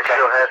reading? The beta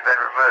still has been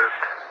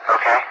removed.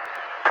 Okay.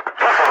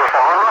 Pieces are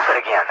falling off it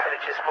again. And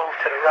it just moved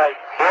to the right.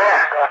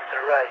 Yeah. Off to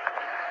the right.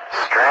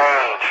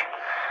 Strange.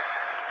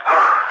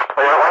 Oh,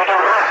 wait are you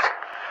doing left?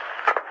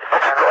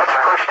 Let's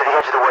approach to the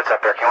edge of the woods up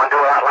there. Can you want to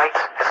do it without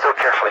lights? Let's do it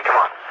carefully. Come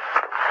on.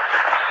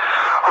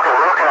 Okay,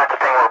 we're looking at the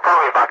thing. We're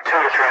probably about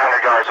 200 to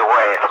 300 yards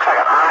away. It looks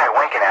like an eye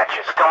winking at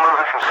you. It's still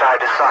moving from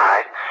side to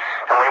side.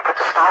 And when you put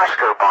the star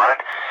scope on it,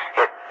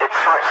 it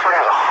sort of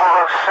has a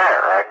hollow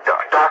center, a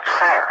dark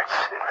center. It's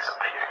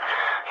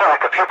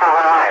like the pupil of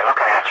an eye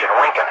looking at you and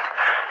winking.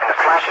 And the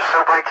flash is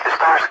so bright to the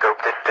star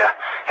scope that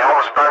it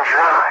almost burns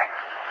your eye.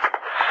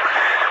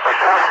 We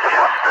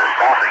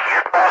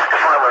passed the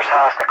farmer's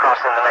house and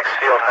across in the next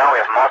field. Now we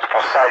have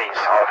multiple sightings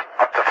of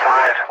up to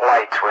 5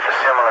 lights with a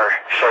similar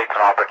shape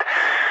and all, but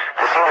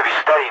they seem to be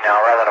steady now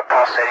rather than a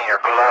pulsating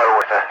or glow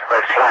with a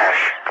red flash.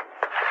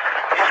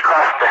 We just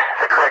crossed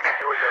the creek,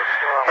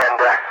 and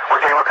we're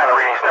getting what kind of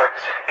readings now?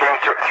 Getting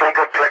 3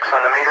 good clicks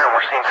on the meter, and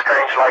we're seeing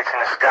strange lights in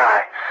the sky.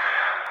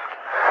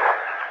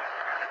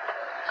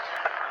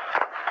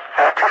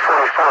 At 244,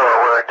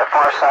 we're at the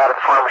far side of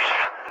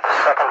the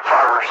second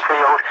farmer's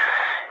field,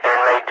 and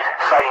made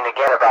sighting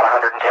again about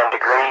 110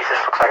 degrees.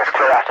 This looks like it's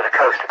clear out to the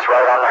coast. It's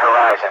right on the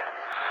horizon.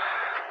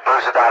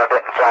 Moves about a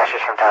bit and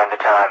flashes from time to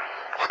time.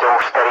 Still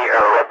steady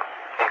or red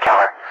in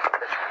color.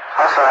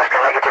 Also, after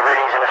negative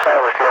readings in the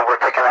solar field,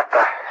 we're picking up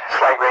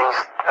slight readings,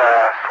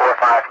 4 or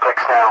 5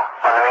 clicks now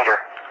on the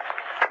meter.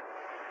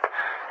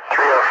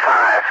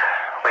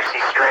 305, we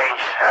see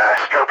strange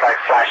strobe-like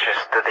flashes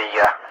to the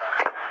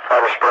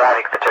rather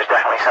sporadic, but there's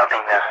definitely something,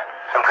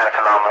 some kind of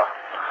phenomenon.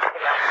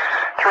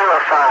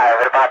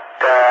 305, at about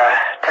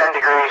 10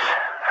 degrees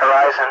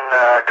horizon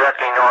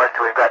directly north,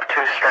 we've got 2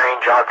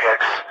 strange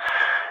objects,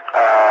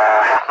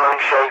 half-moon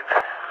shape,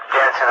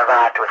 dancing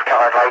about with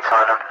colored lights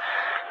on them.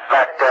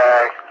 That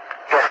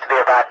gets to be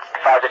about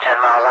 5 to 10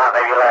 miles out,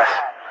 maybe less.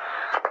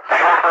 The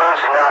half-moons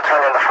have now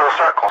turned into full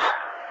circles.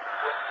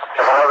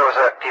 As though there was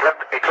an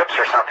eclipse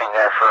or something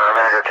there for a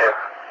minute or two.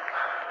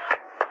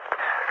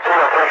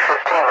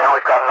 0315, now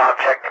we've got an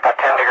object about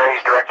 10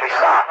 degrees directly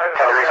south,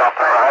 10 degrees off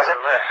the horizon.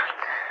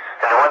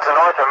 And the ones in the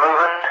north are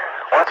moving,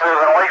 one's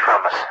moving away from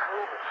us.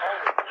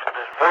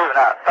 It's moving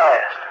out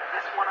fast.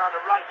 This one on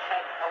the right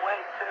heading away,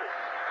 too.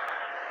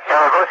 Yeah,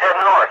 we're both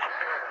heading north.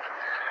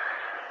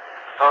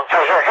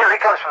 Hey, here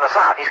he comes from the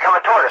south. He's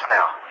coming toward us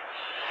now.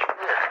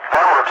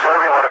 Now we're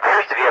observing what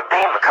appears to be a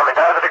beam coming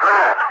down to the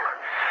ground.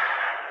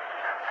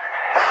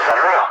 This is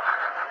unreal.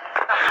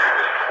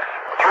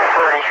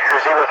 330, or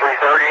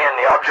 0330, and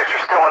the objects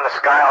are still in the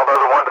sky, although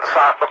the one to the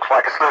south looks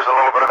like it's losing a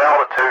little bit of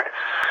altitude.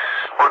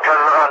 We're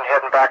turning around and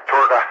heading back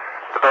toward the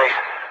base.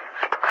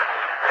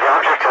 The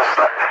object to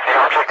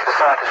the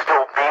south is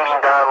still beaming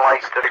down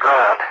lights to the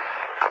ground.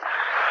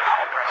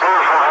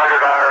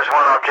 0400 hours,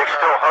 one object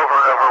still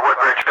hovering over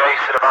Woodbridge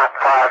Base at about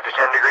 5 to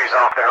 10 degrees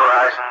off the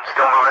horizon,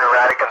 still moving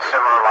erratic and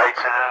similar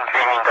lights and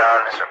beaming down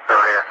this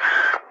area.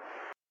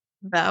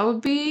 That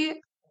would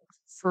be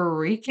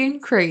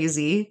freaking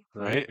crazy.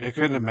 Right? I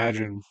couldn't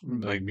imagine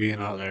like being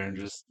out there and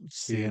just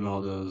seeing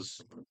all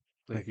those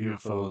like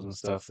UFOs and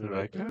stuff. They're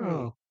like,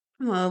 oh,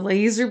 A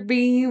laser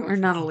beam, or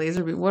not a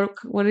laser beam.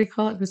 What do you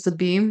call it? Just a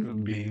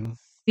beam? beam.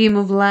 Beam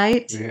of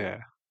light. Yeah.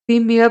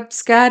 Beam me up,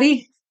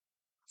 Scotty.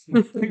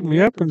 Picked me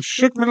up and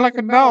shook me like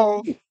a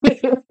dog.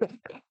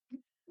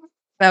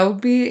 That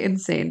would be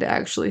insane to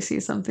actually see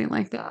something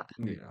like that.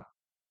 Yeah.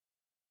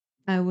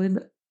 I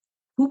would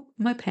poop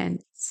my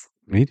pants.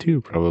 Me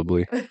too,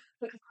 probably.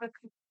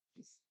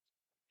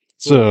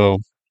 So,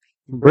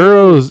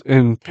 Burroughs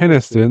and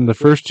Peniston, the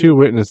first 2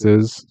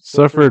 witnesses,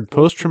 suffered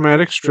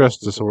post-traumatic stress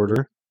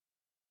disorder.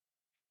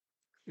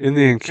 In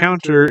the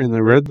encounter in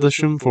the Red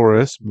Lisham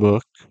Forest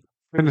book,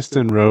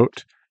 Peniston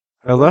wrote,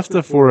 "I left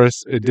the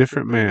forest a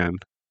different man.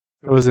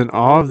 I was in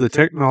awe of the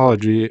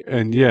technology,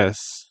 and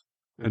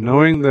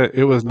knowing that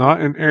it was not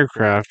an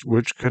aircraft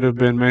which could have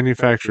been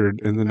manufactured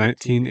in the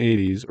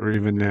 1980s or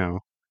even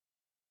now."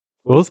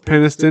 Both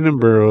Peniston and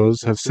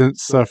Burroughs have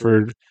since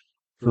suffered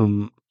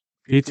from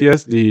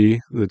PTSD,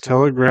 The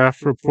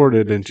Telegraph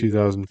reported in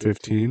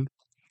 2015.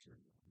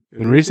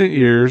 In recent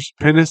years,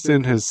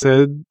 Peniston has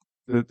said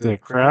that the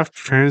craft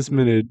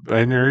transmitted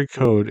binary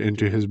code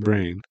into his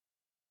brain.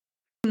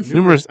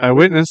 Numerous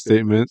eyewitness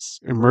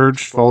statements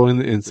emerged following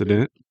the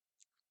incident.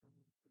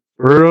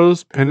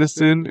 Burroughs,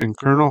 Peniston, and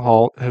Colonel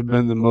Halt have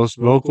been the most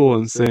vocal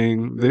in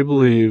saying they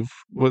believe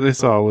what they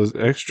saw was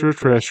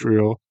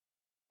extraterrestrial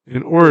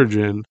in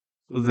origin,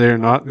 but they are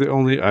not the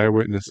only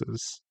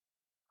eyewitnesses.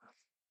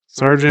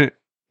 Sergeant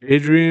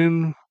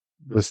Adrian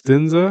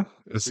Bustinza,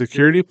 a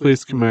security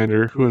police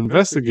commander who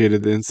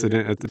investigated the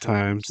incident at the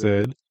time,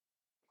 said,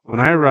 "When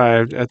I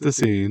arrived at the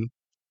scene,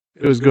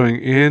 it was going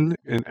in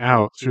and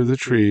out through the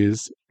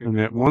trees, and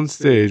at one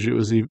stage it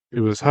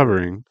was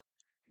hovering."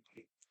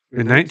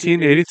 In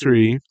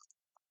 1983,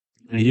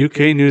 a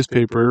UK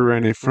newspaper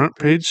ran a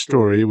front-page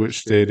story which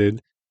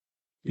stated,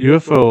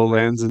 "UFO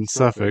lands in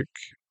Suffolk,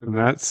 and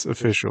that's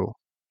official."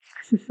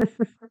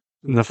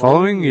 In the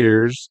following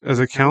years, as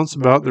accounts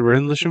about the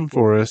Rendlesham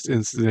Forest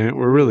incident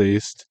were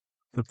released,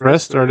 the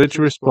press started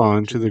to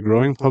respond to the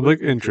growing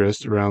public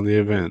interest around the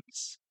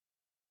events.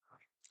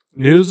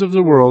 News of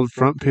the World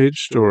front-page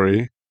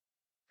story,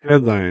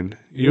 headline,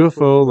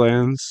 "UFO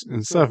lands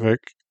in Suffolk,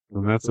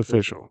 and that's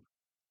official."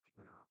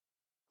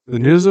 The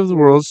News of the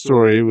World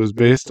story was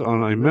based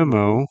on a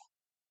memo,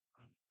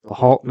 the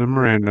Halt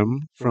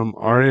Memorandum, from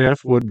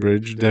RAF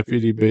Woodbridge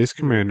Deputy Base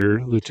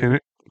Commander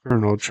Lieutenant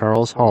Colonel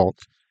Charles Halt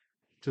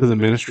to the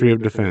Ministry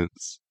of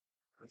Defense.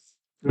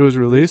 It was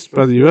released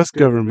by the U.S.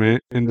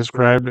 government and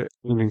described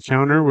an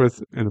encounter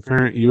with an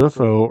apparent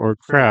UFO or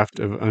craft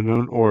of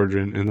unknown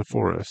origin in the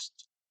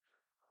forest.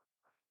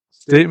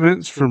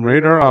 Statements from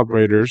radar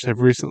operators have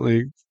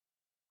recently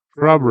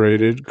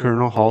corroborated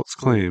Colonel Halt's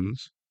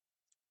claims.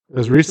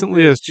 As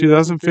recently as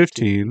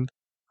 2015,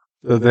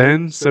 the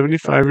then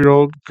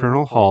 75-year-old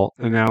Colonel Halt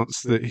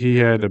announced that he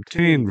had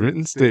obtained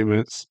written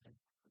statements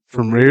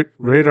from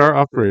radar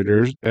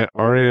operators at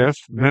RAF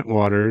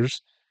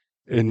Bentwaters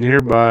and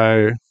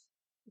nearby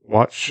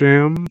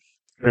Watsham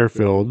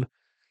airfield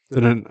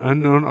that an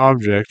unknown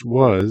object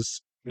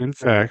was, in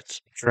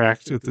fact,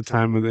 tracked at the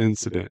time of the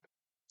incident.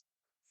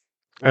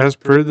 As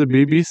per the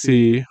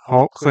BBC,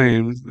 Halt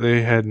claimed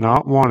they had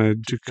not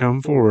wanted to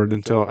come forward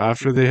until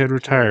after they had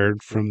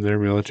retired from their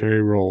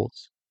military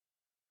roles.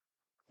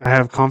 "I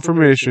have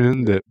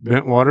confirmation that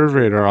Bentwater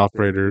radar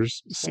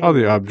operators saw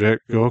the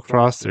object go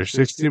across their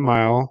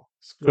 60-mile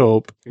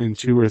scope in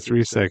 2 or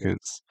 3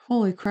 seconds,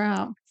 Holy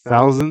crap.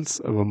 thousands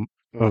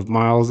of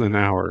miles an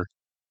hour.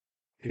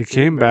 It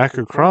came back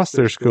across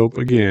their scope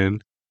again,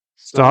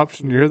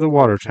 stopped near the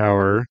water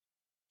tower.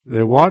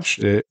 They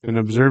watched it and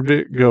observed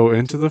it go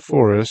into the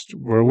forest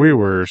where we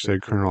were,"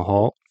 said Colonel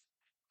Halt.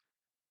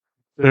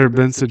 There have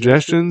been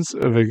suggestions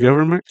of a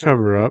government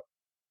cover-up.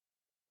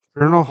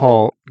 Colonel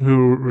Halt,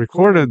 who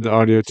recorded the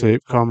audio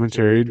tape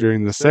commentary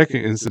during the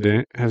second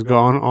incident, has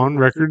gone on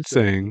record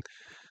saying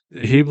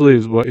that he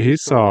believes what he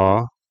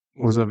saw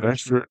was of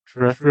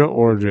extraterrestrial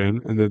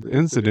origin and that the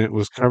incident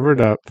was covered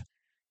up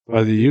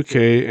by the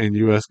UK and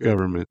US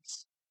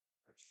governments.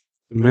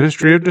 The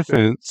Ministry of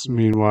Defense,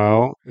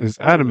 meanwhile, is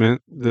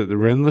adamant that the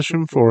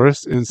Rendlesham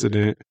Forest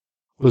incident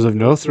was of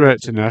no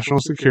threat to national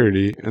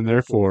security and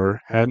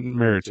therefore hadn't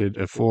merited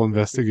a full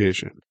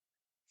investigation.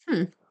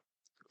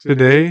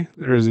 Today,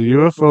 there is a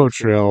UFO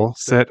trail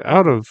set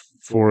out of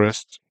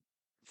forest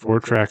for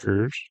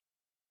trackers.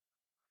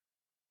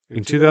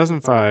 In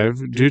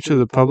 2005, due to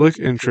the public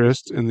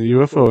interest in the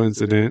UFO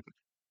incident,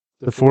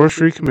 the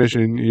Forestry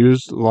Commission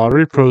used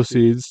lottery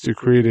proceeds to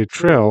create a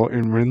trail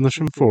in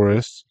Rendlesham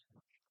Forest.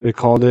 They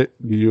called it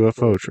the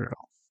UFO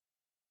Trail.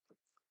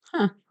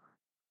 Huh.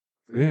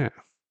 Yeah.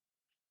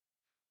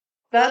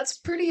 That's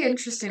pretty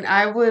interesting.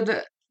 I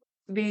would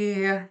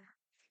be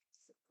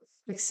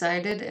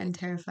excited and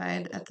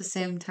terrified at the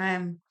same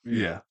time.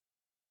 Yeah.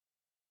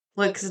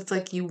 Like, 'cause it's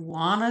like you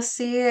want to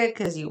see it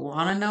because you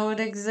want to know it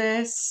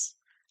exists.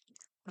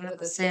 But at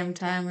the same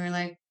time, you're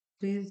like,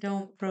 please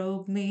don't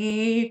probe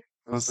me.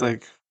 It's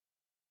like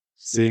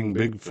seeing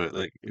Bigfoot.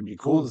 Like, it'd be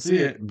cool to see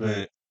it,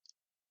 but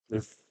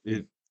if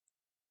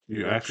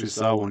you actually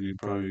saw one, you'd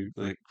probably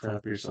like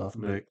crap yourself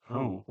and be like,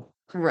 "Oh."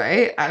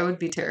 Right? I would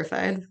be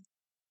terrified.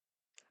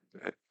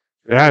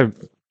 Yeah,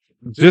 I've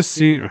just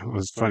seen. It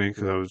was funny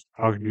because I was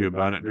talking to you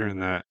about it during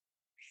that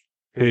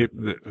tape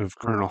of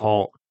Colonel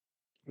Halt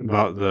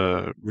about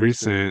the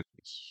recent.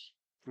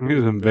 I think it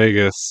was in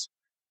Vegas.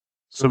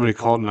 Somebody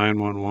called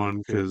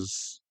 911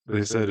 because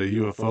they said a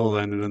UFO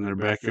landed in their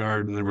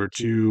backyard, and there were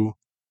two,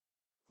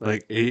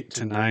 like 8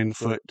 to 9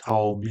 foot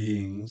tall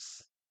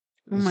beings.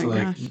 Oh my So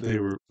like gosh. they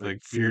were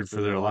like feared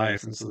for their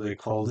life, and so they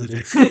called it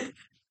in.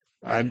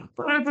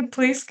 What are the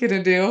police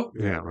gonna do?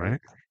 Yeah, right.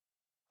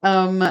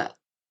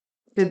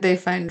 Did they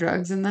find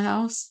drugs in the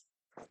house?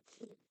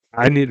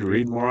 I need to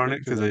read more on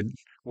it because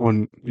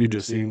when you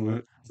just seen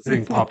the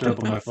thing popped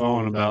up on my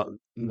phone about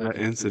that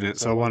incident,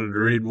 so I wanted to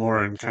read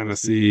more and kind of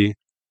see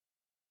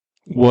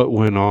what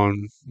went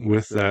on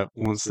with that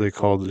once they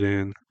called it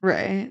in.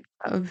 Right.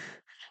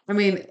 I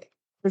mean,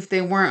 if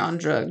they weren't on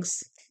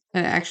drugs,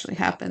 and it actually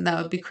happened,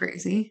 that would be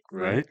crazy.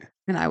 Right?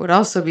 And I would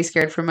also be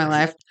scared for my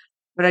life,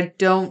 but I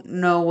don't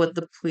know what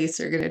the police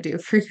are gonna do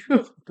for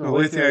you. The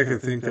only thing I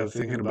could think of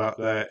thinking about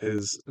that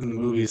is in the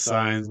movie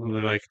Signs when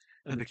they're like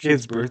at the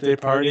kid's birthday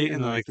party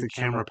and then like the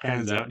camera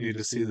pans out and you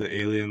just see the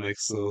alien like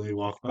slowly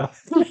walk by.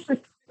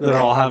 They're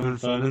all having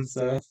fun and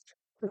stuff.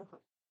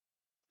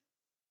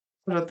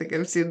 I don't think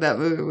I've seen that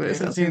movie, but You it haven't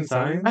sounds seen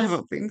Signs? I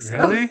don't think so.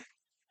 Really?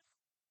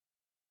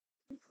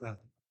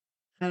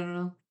 I don't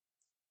know.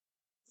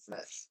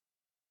 But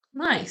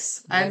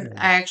nice. Yeah.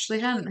 I actually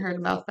hadn't heard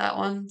about that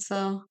one,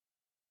 so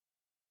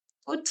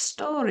good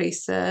story,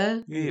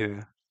 sir.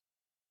 Yeah.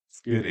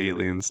 It's a good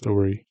alien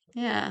story.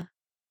 Yeah.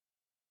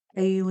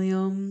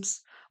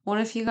 Aliens. What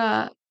if you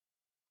got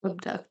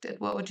abducted?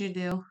 What would you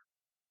do?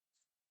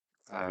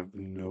 I have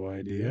no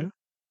idea.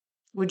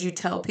 Would you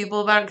tell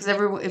people about it? Because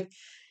everyone, if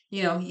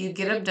you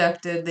get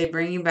abducted, they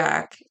bring you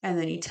back, and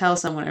then you tell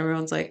someone,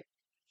 everyone's like,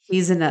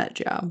 he's a nut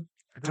job.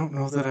 I don't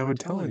know that I would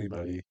tell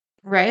anybody.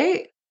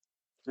 Right?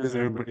 Because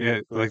everybody, yeah,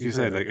 like you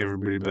said, like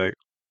everybody would be like,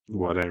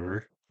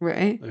 whatever.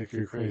 Right. Like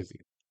you're crazy.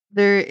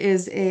 There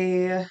is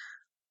a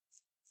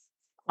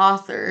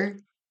author,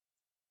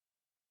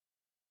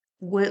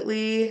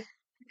 Whitley,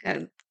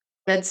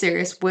 dead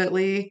serious,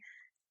 Whitley,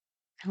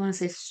 I want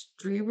to say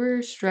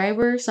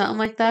Streiber, something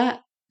like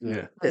that.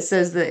 Yeah. That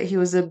says that he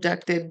was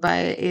abducted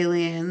by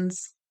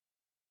aliens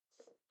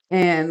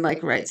and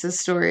like writes a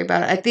story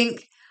about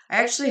it. I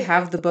actually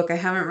have the book. I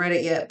haven't read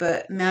it yet,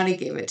 but Maddie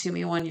gave it to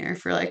me one year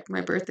for like my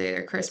birthday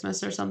or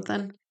Christmas or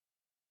something.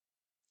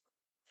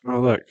 Oh,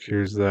 look,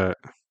 here's that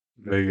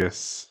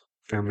Vegas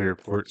family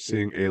report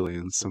seeing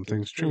aliens.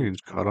 Something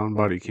strange caught on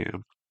body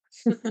cam.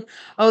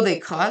 Oh,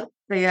 they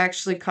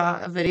actually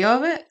caught a video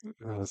of it?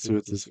 Let's see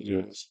what this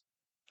video is.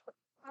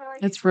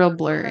 It's real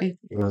blurry.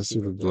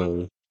 Super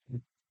blurry.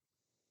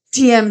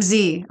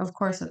 TMZ. Of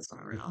course it's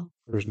not real.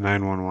 There's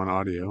 911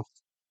 audio.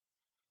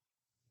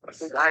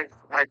 I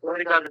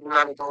really got to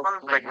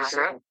like you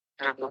said.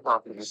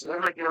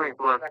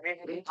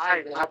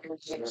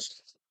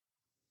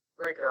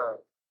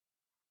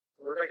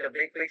 Like a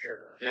big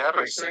picture. Yeah,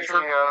 but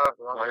essentially,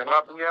 like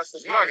not BS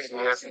is not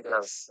BS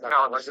because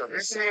now like if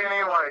you see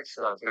any like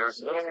stuff, there's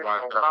no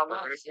like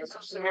if you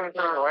see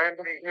anything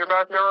landing in your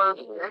backyard,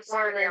 it's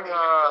landing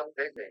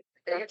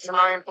 8 to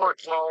 9 foot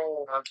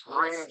tall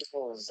green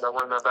beans that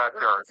were in their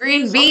backyard.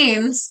 Green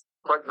beans.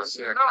 Quite the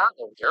sick.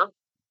 Here.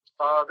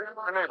 They're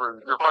my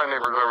neighbors. Your fine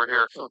neighbors over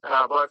here. But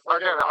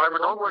again, I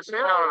would always say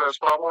out as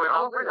probably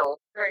unreal.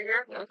 Right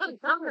here.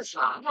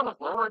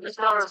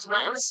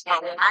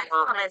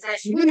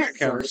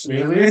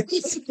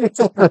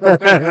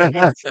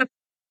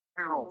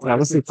 That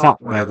was the top,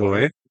 by the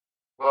way.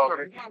 Well, if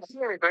you can't see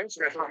anything,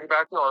 so if you're in your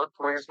backyard,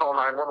 please call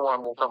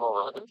 911. We'll come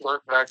over. If you're in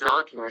your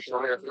backyard, can you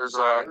show me if there's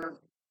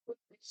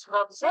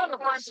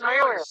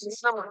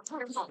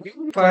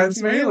Find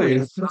some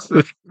aliens.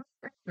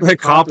 The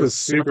cop is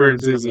super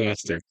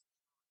enthusiastic.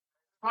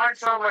 Might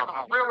sound like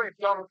a really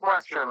dumb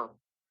question,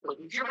 but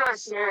did you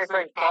guys see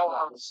anything fall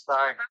out of the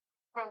sky?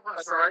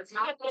 That's right.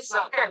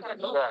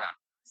 Yeah.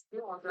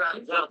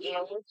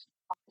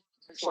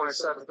 Actually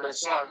said that they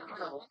saw it.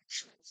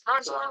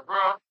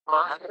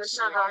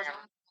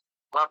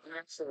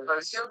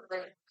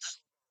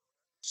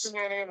 See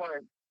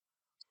anyone?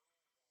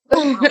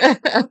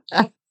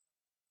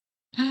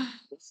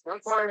 They're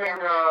finding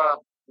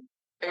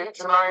 8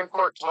 to 9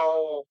 foot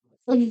tall.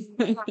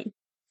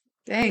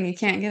 Dang, you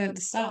can't get it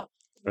to stop.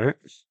 Right?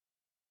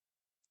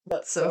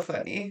 That's so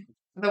funny.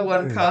 The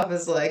one cop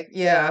is like,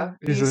 yeah,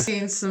 you've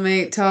seen some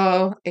 8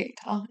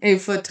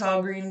 foot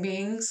tall green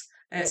beans.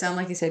 And it sounded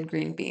like he said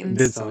green It beans.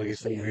 did sound like he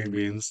said green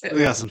beans.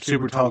 We got some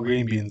super tall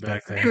green beans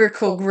back there.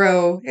 Miracle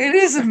grow. It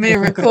is a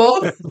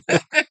miracle.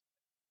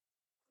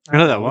 I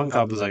know that one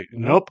cop was like,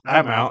 nope,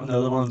 I'm out. And the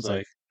other one's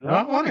like, no,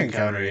 I want to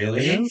encounter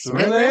aliens.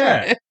 Where are they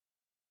at?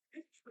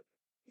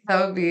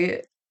 That would be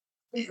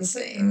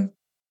insane.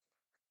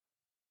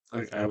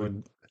 Like, I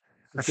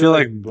feel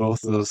like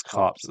both of those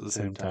cops at the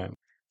same time.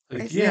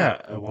 Like,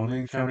 yeah, I want to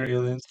encounter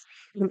aliens.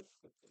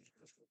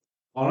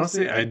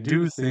 Honestly, I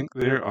do think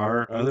there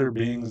are other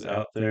beings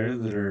out there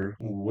that are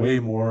way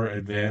more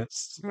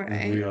advanced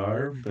than we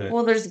are. But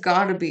well, there's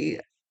got to be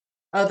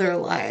other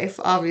life.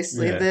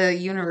 Obviously, Yeah. the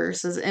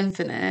universe is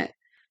infinite.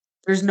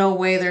 There's no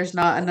way there's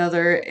not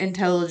another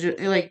intelligent,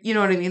 like, you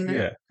know what I mean?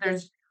 Yeah.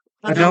 There's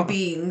I other don't-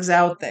 beings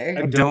out there,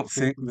 I don't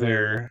think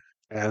they're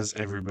as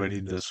everybody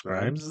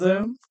describes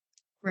them.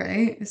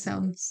 right? It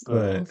sounds a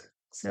But- little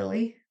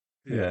silly.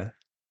 Yeah.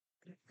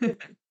 I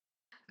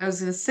was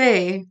gonna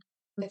say,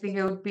 I think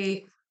it would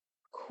be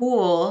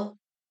cool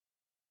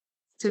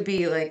to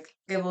be like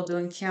able to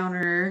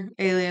encounter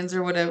aliens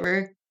or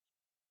whatever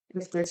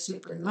if they're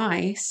super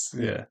nice,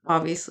 Yeah.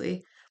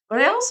 obviously.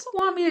 But I also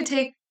want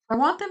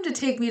them to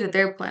take me to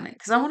their planet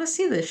because I want to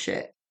see this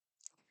shit.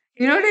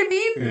 You know what I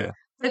mean? Yeah.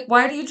 Like,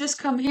 why do you just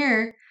come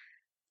here,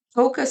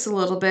 poke us a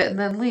little bit, and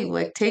then leave?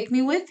 Like, take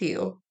me with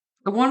you.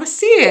 I want to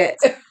see it.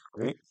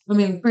 Right. I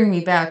mean, bring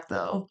me back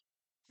though.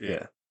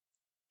 Yeah.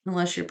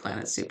 Unless your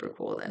planet's super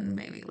cool, then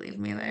maybe leave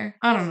me there.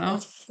 I don't know.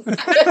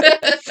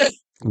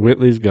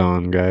 Whitley's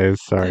gone, guys.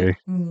 Sorry.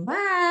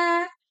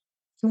 Bye.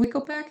 Can we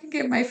go back and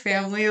get my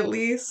family at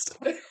least?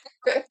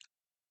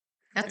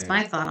 That's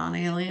my thought on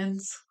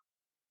aliens.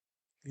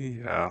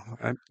 Yeah,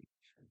 I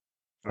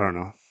don't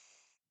know.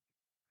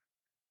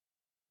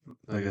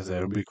 Like I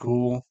said, it would be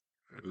cool.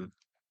 It would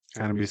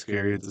kind of be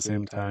scary at the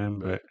same time,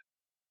 but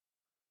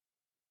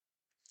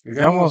you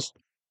can almost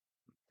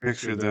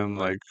picture them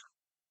like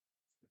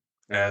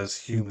as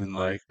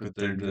human-like, but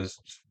they're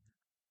just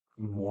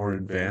more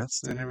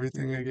advanced and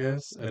everything, I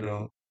guess.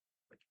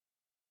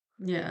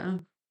 Yeah,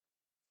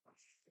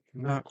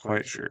 Not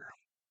quite sure.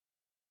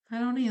 I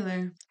don't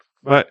either.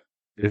 But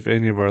if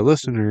any of our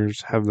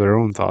listeners have their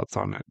own thoughts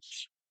on it,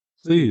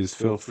 please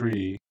feel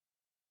free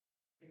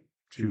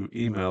to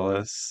email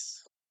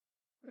us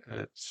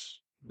at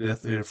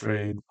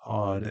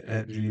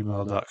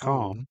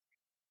deathlyafraidpod@gmail.com,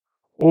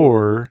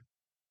 or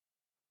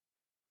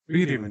we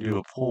could even do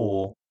a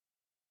poll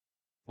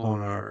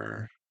on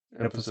our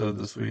episode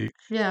this week,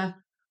 Yeah.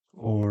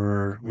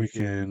 or we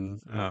can,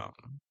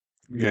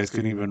 you guys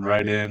can even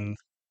write in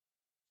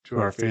to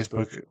our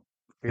Facebook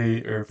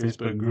page or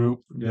Facebook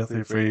group, Deathly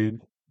Afraid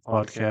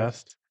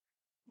Podcast,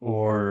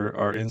 or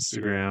our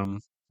Instagram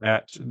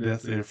at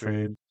Deathly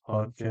Afraid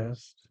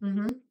Podcast.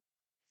 Mm-hmm.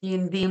 You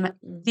can demon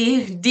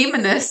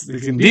us. You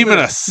can demon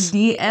us.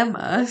 DM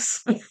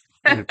us.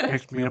 They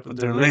picked me up with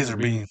their laser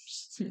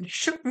beams.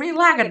 Shook me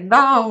like a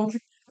dog.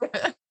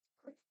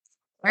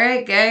 All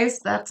right, guys,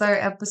 that's our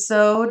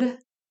episode.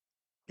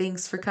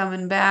 Thanks for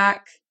coming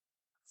back.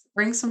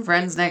 Bring some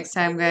friends next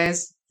time,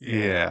 guys.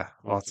 Yeah,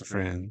 lots of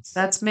friends.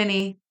 That's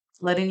Minnie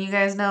letting you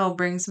guys know.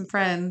 Bring some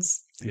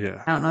friends.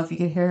 Yeah, I don't know if you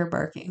could hear her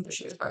barking, but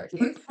she was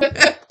barking.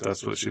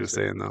 that's what she was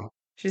saying, though.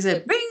 She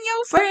said, "Bring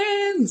your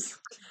friends."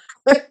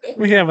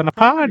 We having a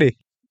party.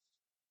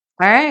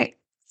 All right.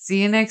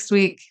 See you next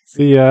week.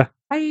 See ya.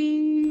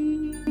 Bye.